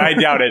 I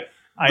doubt it.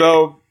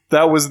 Though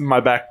that was in my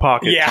back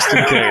pocket, just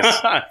in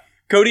case.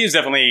 Cody is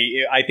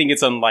definitely. I think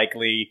it's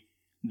unlikely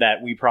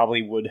that we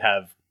probably would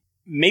have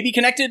maybe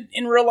connected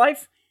in real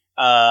life.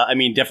 I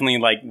mean, definitely,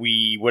 like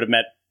we would have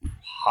met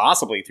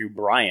possibly through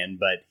Brian,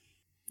 but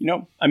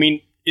I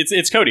mean,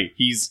 it's Cody.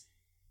 He's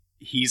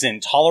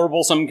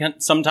intolerable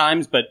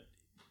sometimes, but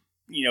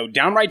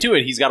downright to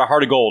it, he's got a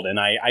heart of gold, and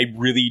I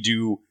really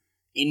do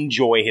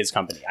enjoy his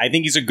company. I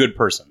think he's a good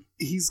person.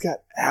 He's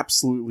got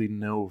absolutely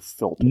no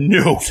filter.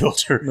 No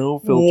filter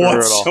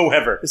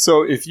whatsoever. At all.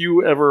 So if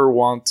you ever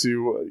want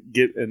to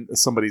get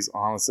somebody's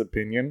honest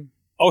opinion,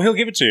 he'll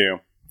give it to you.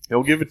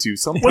 He'll give it to you.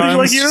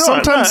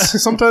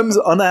 Sometimes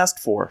unasked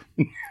for.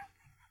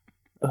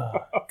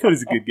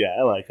 Cody's a good guy.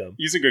 I like him.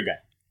 He's a good guy.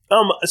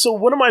 So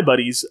one of my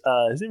buddies,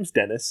 his name is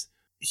Dennis.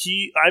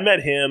 I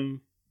met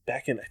him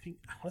back in, I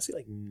want to say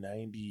like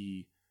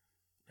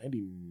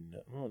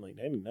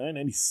 99,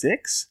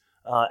 96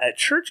 at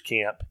church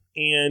camp,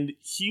 and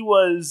he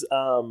was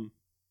from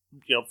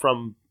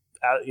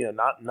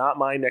not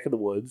my neck of the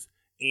woods,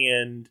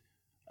 and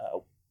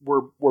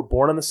we're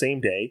born on the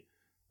same day.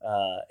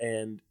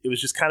 And it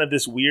was just kind of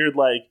this weird,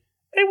 like,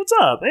 hey, what's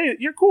up? Hey,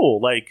 you're cool.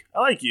 Like,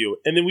 I like you.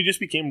 And then we just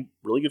became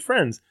really good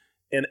friends.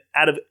 And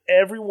out of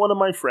every one of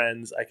my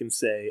friends, I can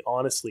say,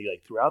 honestly,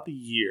 like throughout the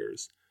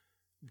years,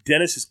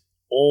 Dennis has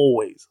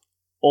always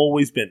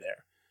been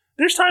there.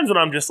 There's times when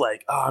I'm just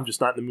like, I'm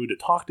just not in the mood to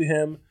talk to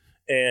him.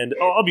 And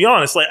I'll be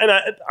honest, like, and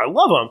I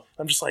love him.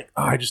 I'm just like,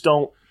 I just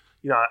don't,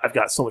 I've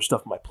got so much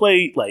stuff on my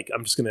plate. Like,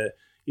 I'm just going to,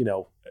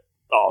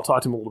 I'll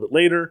talk to him a little bit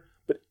later.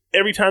 But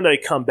every time that I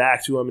come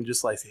back to him and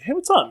just like, say, hey,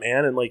 what's up,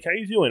 man? And like, how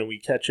you doing? And we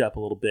catch up a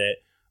little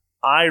bit.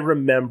 I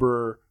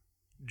remember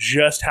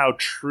just how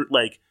true,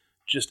 like,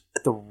 just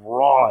at the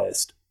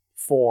rawest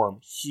form,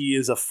 he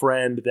is a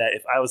friend that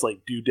if I was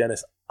like, dude,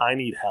 Dennis, I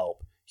need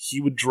help,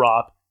 he would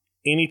drop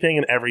anything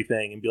and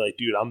everything and be like,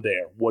 dude, I'm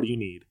there. What do you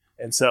need?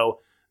 And so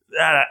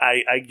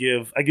I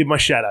give my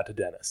shout out to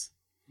Dennis.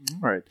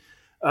 All right.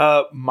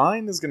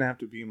 Mine is going to have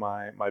to be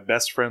my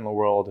best friend in the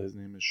world. His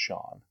name is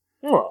Sean.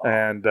 Oh.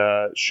 And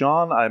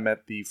Sean, I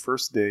met the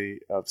first day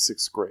of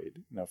 6th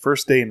grade.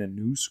 First day in a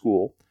new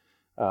school.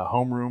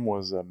 Homeroom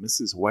was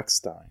Mrs.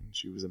 Weckstein.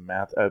 She was a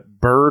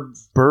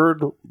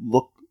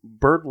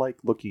bird-like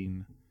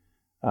looking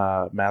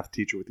math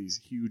teacher with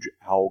these huge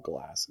owl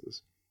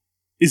glasses.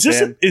 Is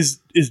this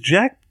is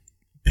Jack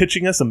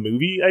pitching us a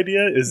movie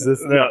idea? Is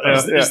this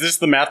is this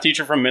the math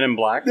teacher from Men in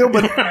Black? No,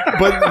 but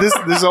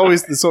this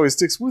always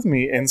sticks with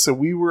me. And so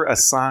we were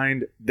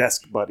assigned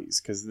desk buddies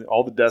because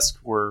all the desks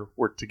were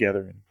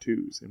together in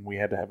twos, and we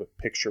had to have a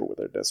picture with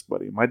our desk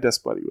buddy. My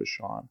desk buddy was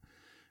Sean.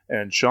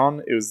 And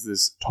Sean, it was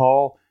this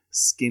tall,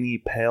 skinny,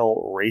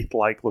 pale,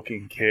 wraith-like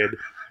looking kid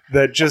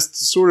that just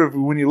sort of,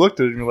 when you looked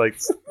at him, you're like,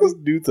 this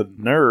dude's a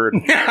nerd.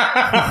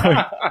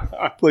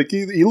 like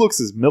he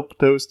looks as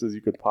milquetoast as you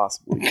could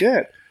possibly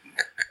get.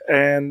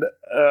 And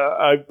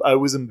I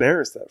was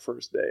embarrassed that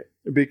first day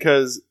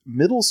because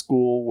middle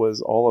school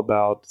was all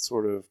about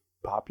sort of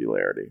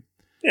popularity.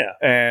 Yeah.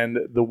 And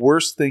the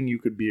worst thing you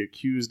could be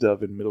accused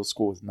of in middle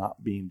school is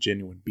not being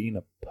genuine, being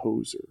a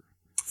poser.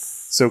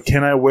 So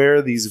can I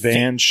wear these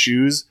Vans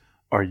shoes?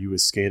 Are you a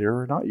skater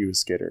or not you a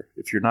skater?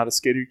 If you're not a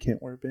skater, you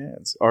can't wear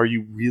Vans. Are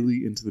you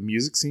really into the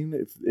music scene?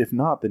 If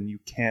not, then you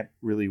can't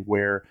really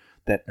wear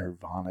that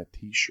Nirvana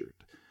t-shirt.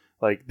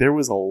 Like, there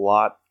was a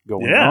lot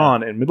going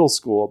on in middle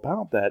school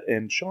about that,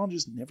 and Sean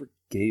just never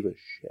gave a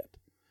shit.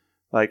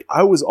 Like,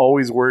 I was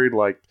always worried,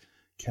 like,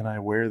 can I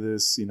wear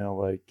this?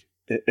 Like,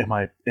 am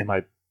I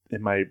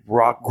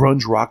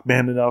grunge rock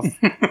band enough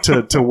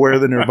to wear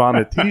the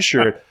Nirvana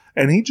t-shirt?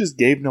 And he just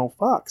gave no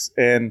fucks.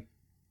 And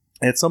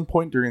at some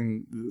point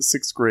during the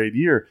 6th grade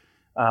year,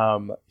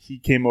 he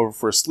came over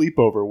for a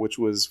sleepover, which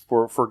was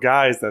for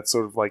guys, that's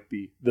sort of like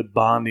the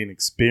bonding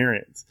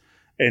experience.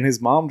 And his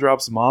mom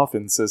drops him off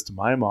and says to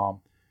my mom,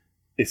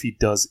 if he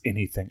does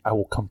anything, I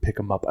will come pick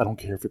him up. I don't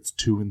care if it's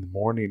 2 a.m.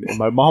 And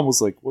my mom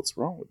was like, what's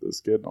wrong with this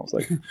kid? And I was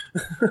like,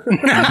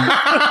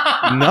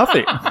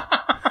 nothing.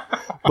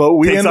 But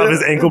we takes off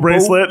his ankle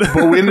bracelet.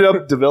 But we ended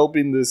up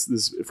developing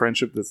this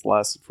friendship that's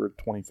lasted for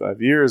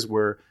 25 years,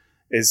 where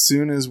as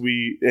soon as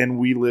we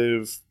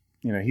live,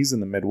 he's in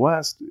the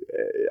Midwest.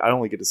 I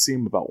only get to see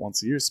him about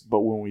once a year,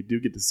 but when we do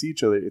get to see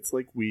each other, it's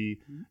like we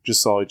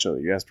just saw each other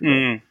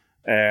yesterday.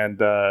 And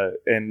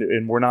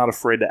we're not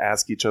afraid to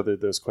ask each other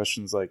those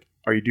questions like,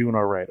 are you doing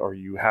all right? Are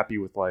you happy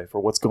with life?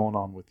 Or what's going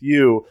on with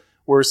you?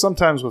 Where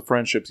sometimes with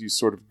friendships, you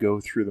sort of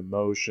go through the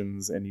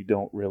motions and you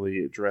don't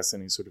really address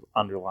any sort of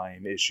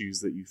underlying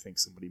issues that you think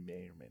somebody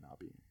may or may not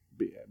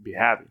be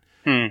having.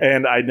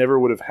 And I never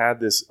would have had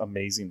this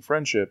amazing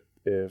friendship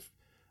if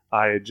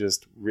I had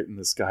just written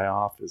this guy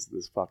off as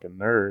this fucking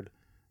nerd.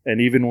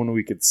 And even when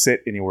we could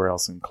sit anywhere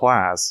else in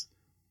class,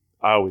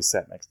 I always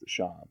sat next to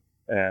Sean.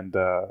 And,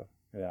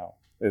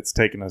 it's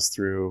taken us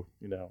through,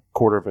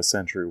 quarter of a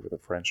century with a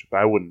friendship.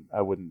 I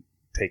wouldn't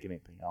take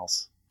anything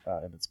else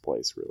in its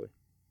place, really.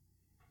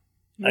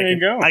 There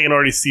you go. I can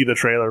already see the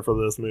trailer for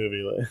this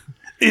movie. Like,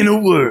 in a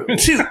world,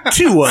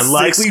 two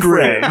unlikely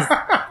friends.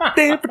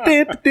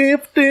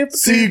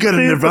 See, you got a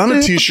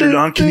Nirvana t-shirt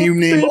on. Can you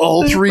name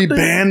all 3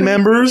 band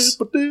members?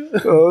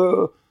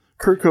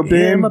 Kurt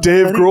Cobain,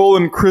 Dave Grohl,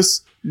 and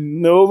Chris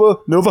Nova.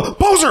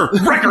 Poser!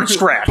 Record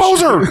scratch!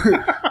 Poser!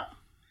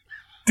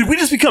 Did we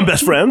just become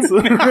best friends? You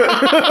want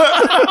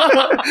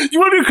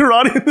to do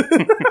karate?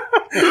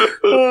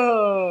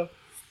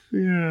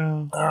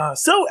 Yeah.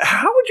 So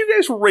how would you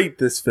guys rate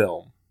this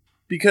film?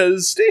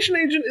 Because Station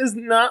Agent is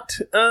not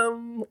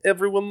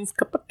everyone's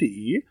cup of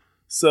tea.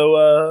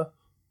 So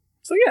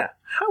yeah,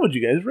 how would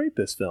you guys rate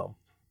this film?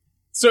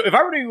 So if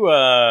I were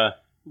to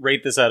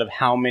rate this out of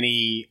how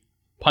many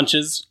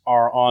punches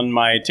are on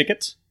my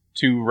ticket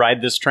to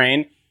ride this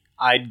train,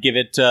 I'd give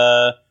it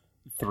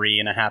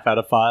 3.5 out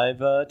of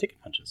 5 ticket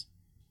punches.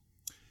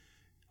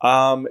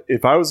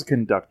 If I was a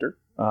conductor,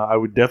 I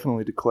would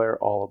definitely declare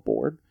all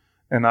aboard.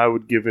 And I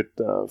would give it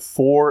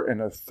 4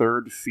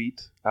 1/3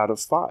 feet out of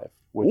 5,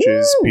 which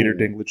is Peter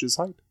Dinklage's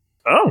height.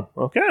 Oh,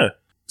 okay.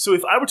 So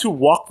if I were to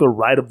walk the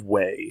right of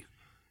way,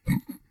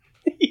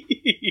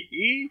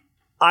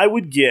 I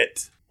would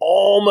get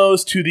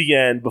almost to the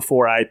end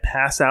before I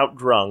pass out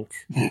drunk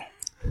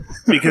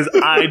because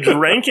I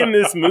drank in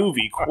this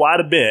movie quite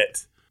a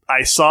bit.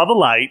 I saw the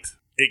light.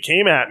 It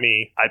came at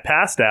me. I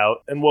passed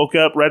out and woke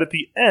up right at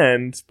the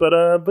end. But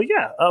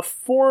yeah, a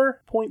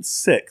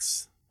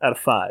 4.6 out of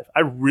 5. I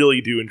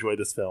really do enjoy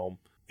this film.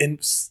 And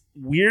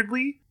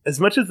weirdly, as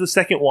much as the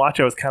second watch,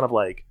 I was kind of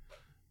like,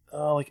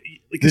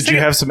 did you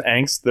have some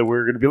angst that we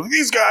were going to be like,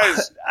 these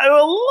guys?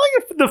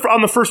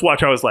 On the first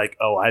watch, I was like,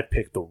 oh, I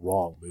picked the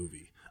wrong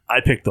movie.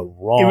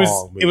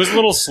 It was a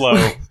little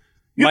slow.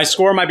 My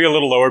score might be a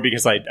little lower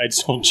because I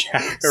told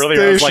Jack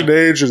earlier.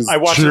 I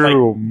watched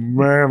it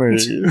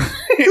many.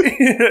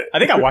 I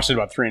think I watched it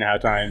about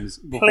 3.5 times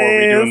before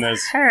we doing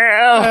this.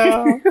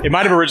 It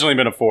might have originally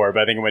been a 4,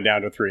 but I think it went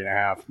down to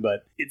 3.5.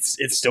 But it's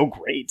still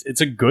great.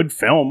 It's a good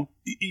film.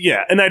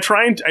 Yeah, and I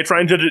try and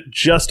judge it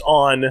just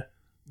on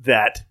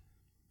that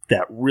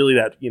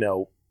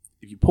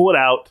if you pull it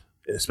out,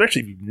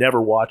 especially if you've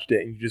never watched it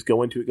and you just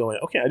go into it going,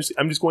 okay,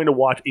 I'm just going to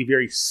watch a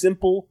very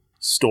simple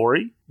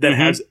story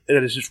that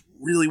that is just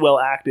really well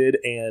acted.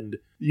 And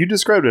you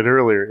described it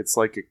earlier. It's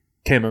like a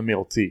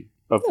chamomile tea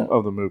of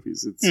the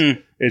movies.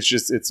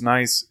 It's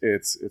nice.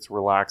 It's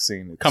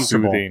relaxing. It's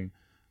comfortable. Soothing.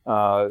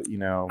 I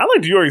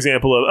liked your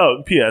example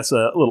of P.S.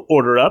 A little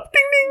order up,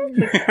 ding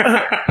ding.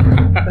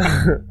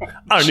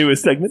 Our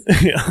newest segment.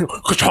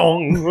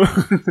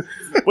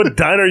 What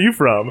diner are you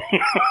from?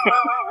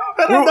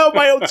 I don't know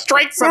my own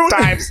strength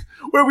sometimes.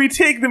 Where we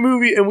take the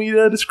movie and we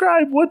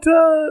describe what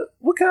kind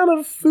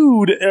of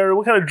food or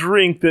what kind of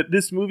drink that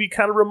this movie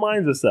kind of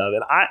reminds us of.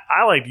 And I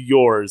liked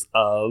yours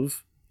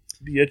of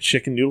the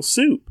chicken noodle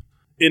soup.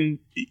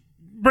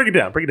 Break it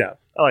down.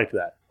 I liked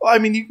that. Well, I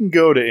mean, you can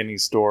go to any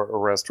store or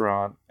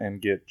restaurant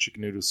and get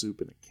chicken noodle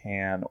soup in a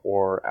can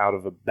or out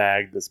of a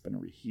bag that's been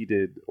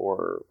reheated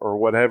or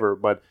whatever.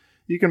 But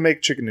you can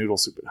make chicken noodle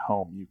soup at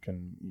home. You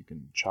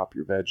can chop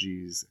your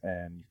veggies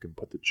and you can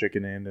put the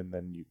chicken in and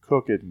then you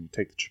cook it and you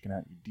take the chicken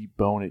out, you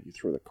debone it, you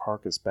throw the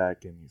carcass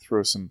back in, you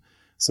throw some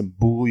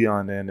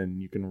bouillon in, and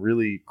you can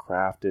really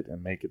craft it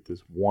and make it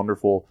this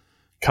wonderful,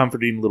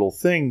 comforting little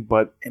thing.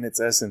 But in its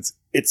essence,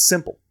 it's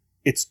simple.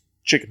 It's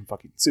chicken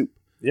fucking soup.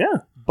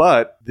 Yeah.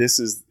 But this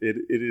is it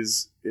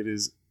is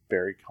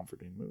very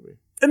comforting movie.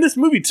 And this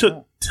movie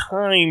took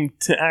time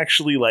to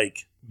actually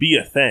be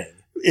a thing.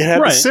 It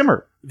had to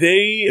simmer.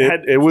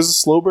 It was a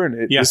slow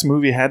burn. This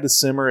movie had to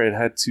simmer. It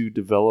had to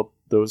develop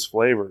those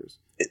flavors.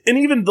 And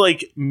even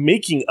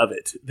making of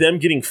it, them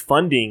getting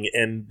funding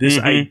and this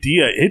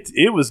idea,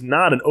 it was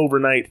not an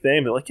overnight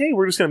thing. They're like, hey,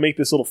 we're just going to make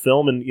this little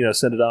film and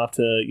send it off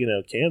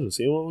to Kansas and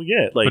see what we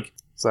get.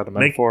 Is that a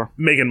metaphor?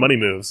 Making money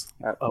moves.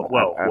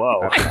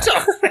 Whoa.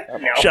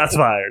 Shots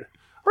fired.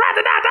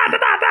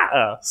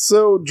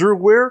 So, Drew,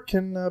 where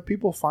can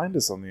people find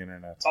us on the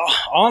internet?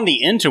 On the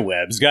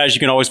interwebs, guys,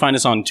 you can always find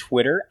us on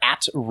Twitter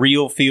at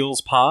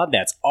ReelFeelsPod.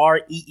 That's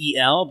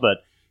REEL,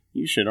 but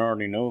you should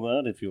already know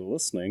that if you're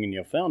listening and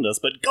you found us.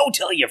 But go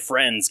tell your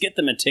friends, get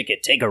them a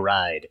ticket, take a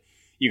ride.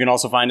 You can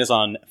also find us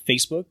on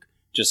Facebook.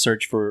 Just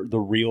search for the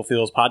Real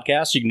Feels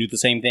Podcast. You can do the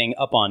same thing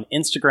up on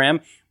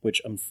Instagram,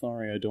 which I'm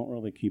sorry I don't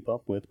really keep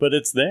up with, but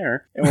it's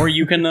there. Or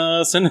you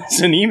can send us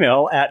an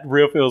email at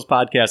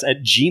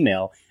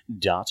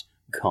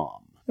realfeelspodcast@gmail.com.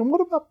 And what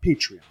about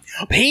Patreon?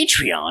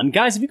 Patreon?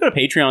 Guys, if you go to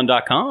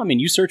patreon.com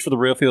and you search for the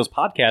Real Feels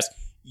Podcast,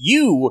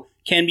 you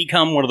can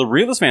become one of the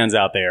realest fans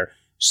out there,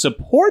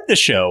 support the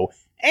show,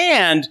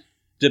 and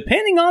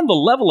depending on the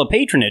level of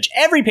patronage,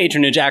 every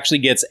patronage actually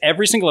gets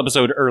every single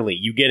episode early.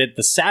 You get it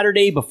the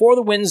Saturday before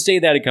the Wednesday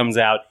that it comes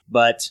out.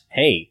 But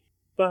hey,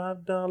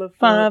 $5.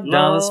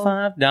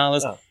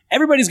 Oh.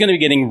 Everybody's going to be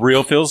getting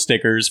Real Feel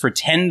stickers for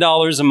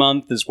 $10 a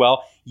month as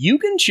well. You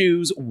can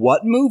choose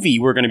what movie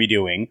we're going to be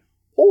doing,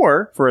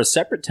 or for a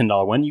separate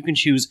 $10 one, you can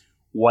choose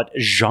what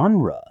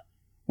genre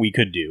we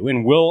could do,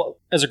 and we'll,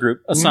 as a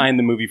group, assign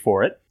the movie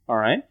for it. All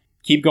right?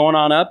 Keep going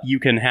on up. You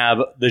can have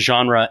the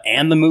genre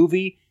and the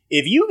movie.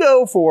 If you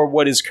go for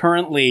what is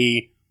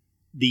currently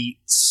the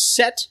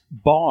set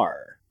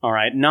bar, all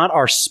right, not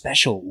our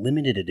special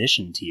limited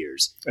edition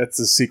tiers. That's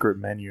a secret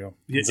menu.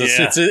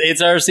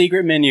 It's our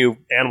secret menu.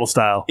 Animal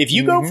style. If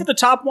you go for the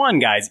top one,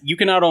 guys, you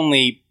can not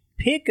only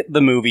pick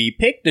the movie,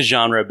 pick the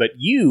genre, but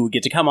you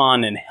get to come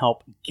on and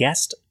help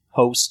guest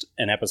host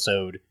an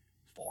episode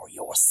for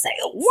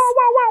yourself.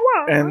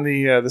 And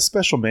the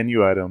special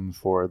menu item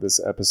for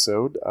this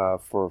episode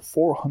for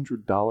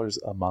 $400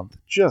 a month,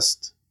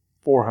 just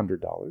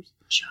 $400.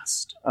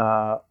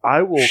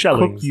 I will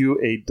cook you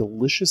a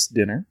delicious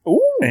dinner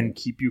and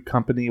keep you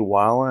company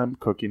while I'm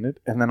cooking it,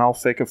 and then I'll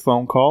fake a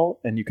phone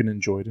call and you can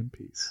enjoy it in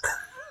peace.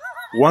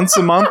 Once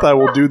a month, I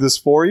will do this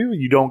for you.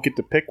 You don't get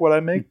to pick what I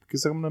make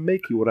because I'm going to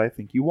make you what I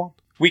think you want.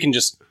 We can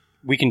just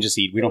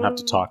eat. We don't have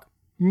to talk.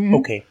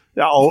 Okay.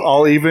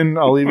 I'll even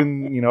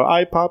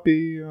I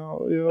Poppy, he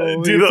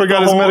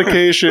forgot his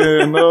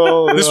medication.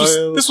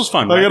 This was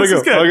fun. I gotta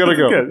go.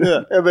 Good.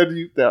 Yeah, and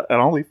then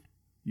I'll leave.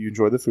 You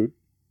enjoy the food.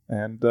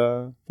 And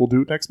we'll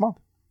do it next month.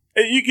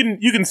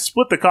 You can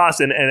split the cost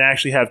and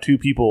actually have two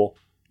people,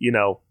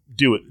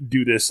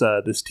 do this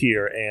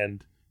tier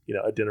and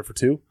a dinner for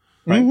two.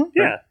 Right? Mm-hmm.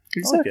 Yeah,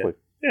 exactly. Like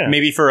Yeah.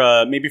 Maybe for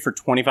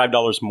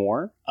 $25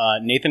 more,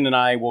 Nathan and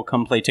I will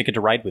come play Ticket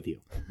to Ride with you.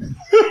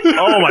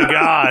 Oh my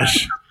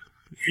gosh.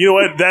 You know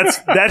what?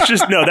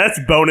 That's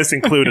bonus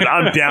included.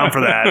 I'm down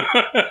for that.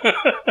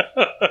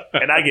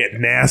 And I get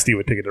nasty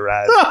with Ticket to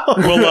Ride.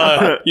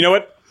 Well, you know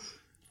what?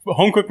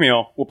 Home cooked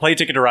meal. We'll play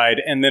Ticket to Ride,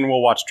 and then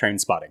we'll watch Train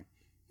Spotting.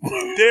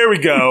 There we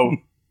go.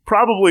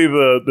 Probably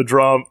the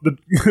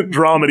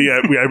dramedy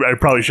I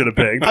probably should have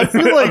picked. I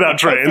feel like about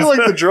trains. I feel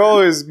like the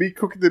draw is me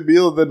cooking the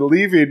meal and then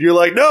leaving. You're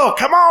like, no,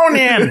 come on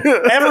in,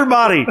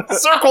 everybody,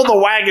 circle the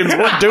wagons.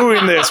 We're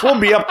doing this. We'll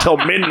be up till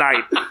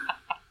midnight.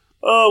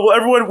 Well,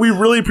 everyone, we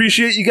really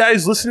appreciate you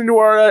guys listening to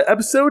our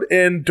episode,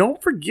 and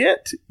don't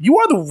forget, you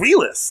are the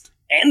realest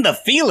and the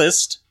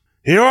feelist.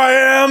 Here I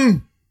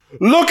am.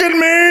 Look at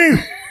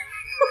me.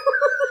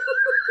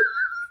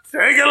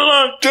 Take a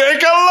look.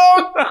 Take a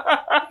look.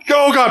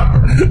 Oh, God.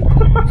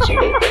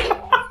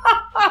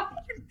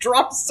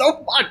 Drop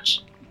so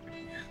much.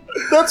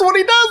 That's what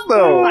he does,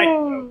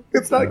 though.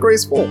 It's not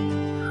graceful.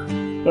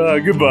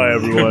 Goodbye,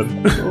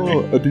 everyone.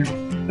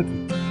 Adieu.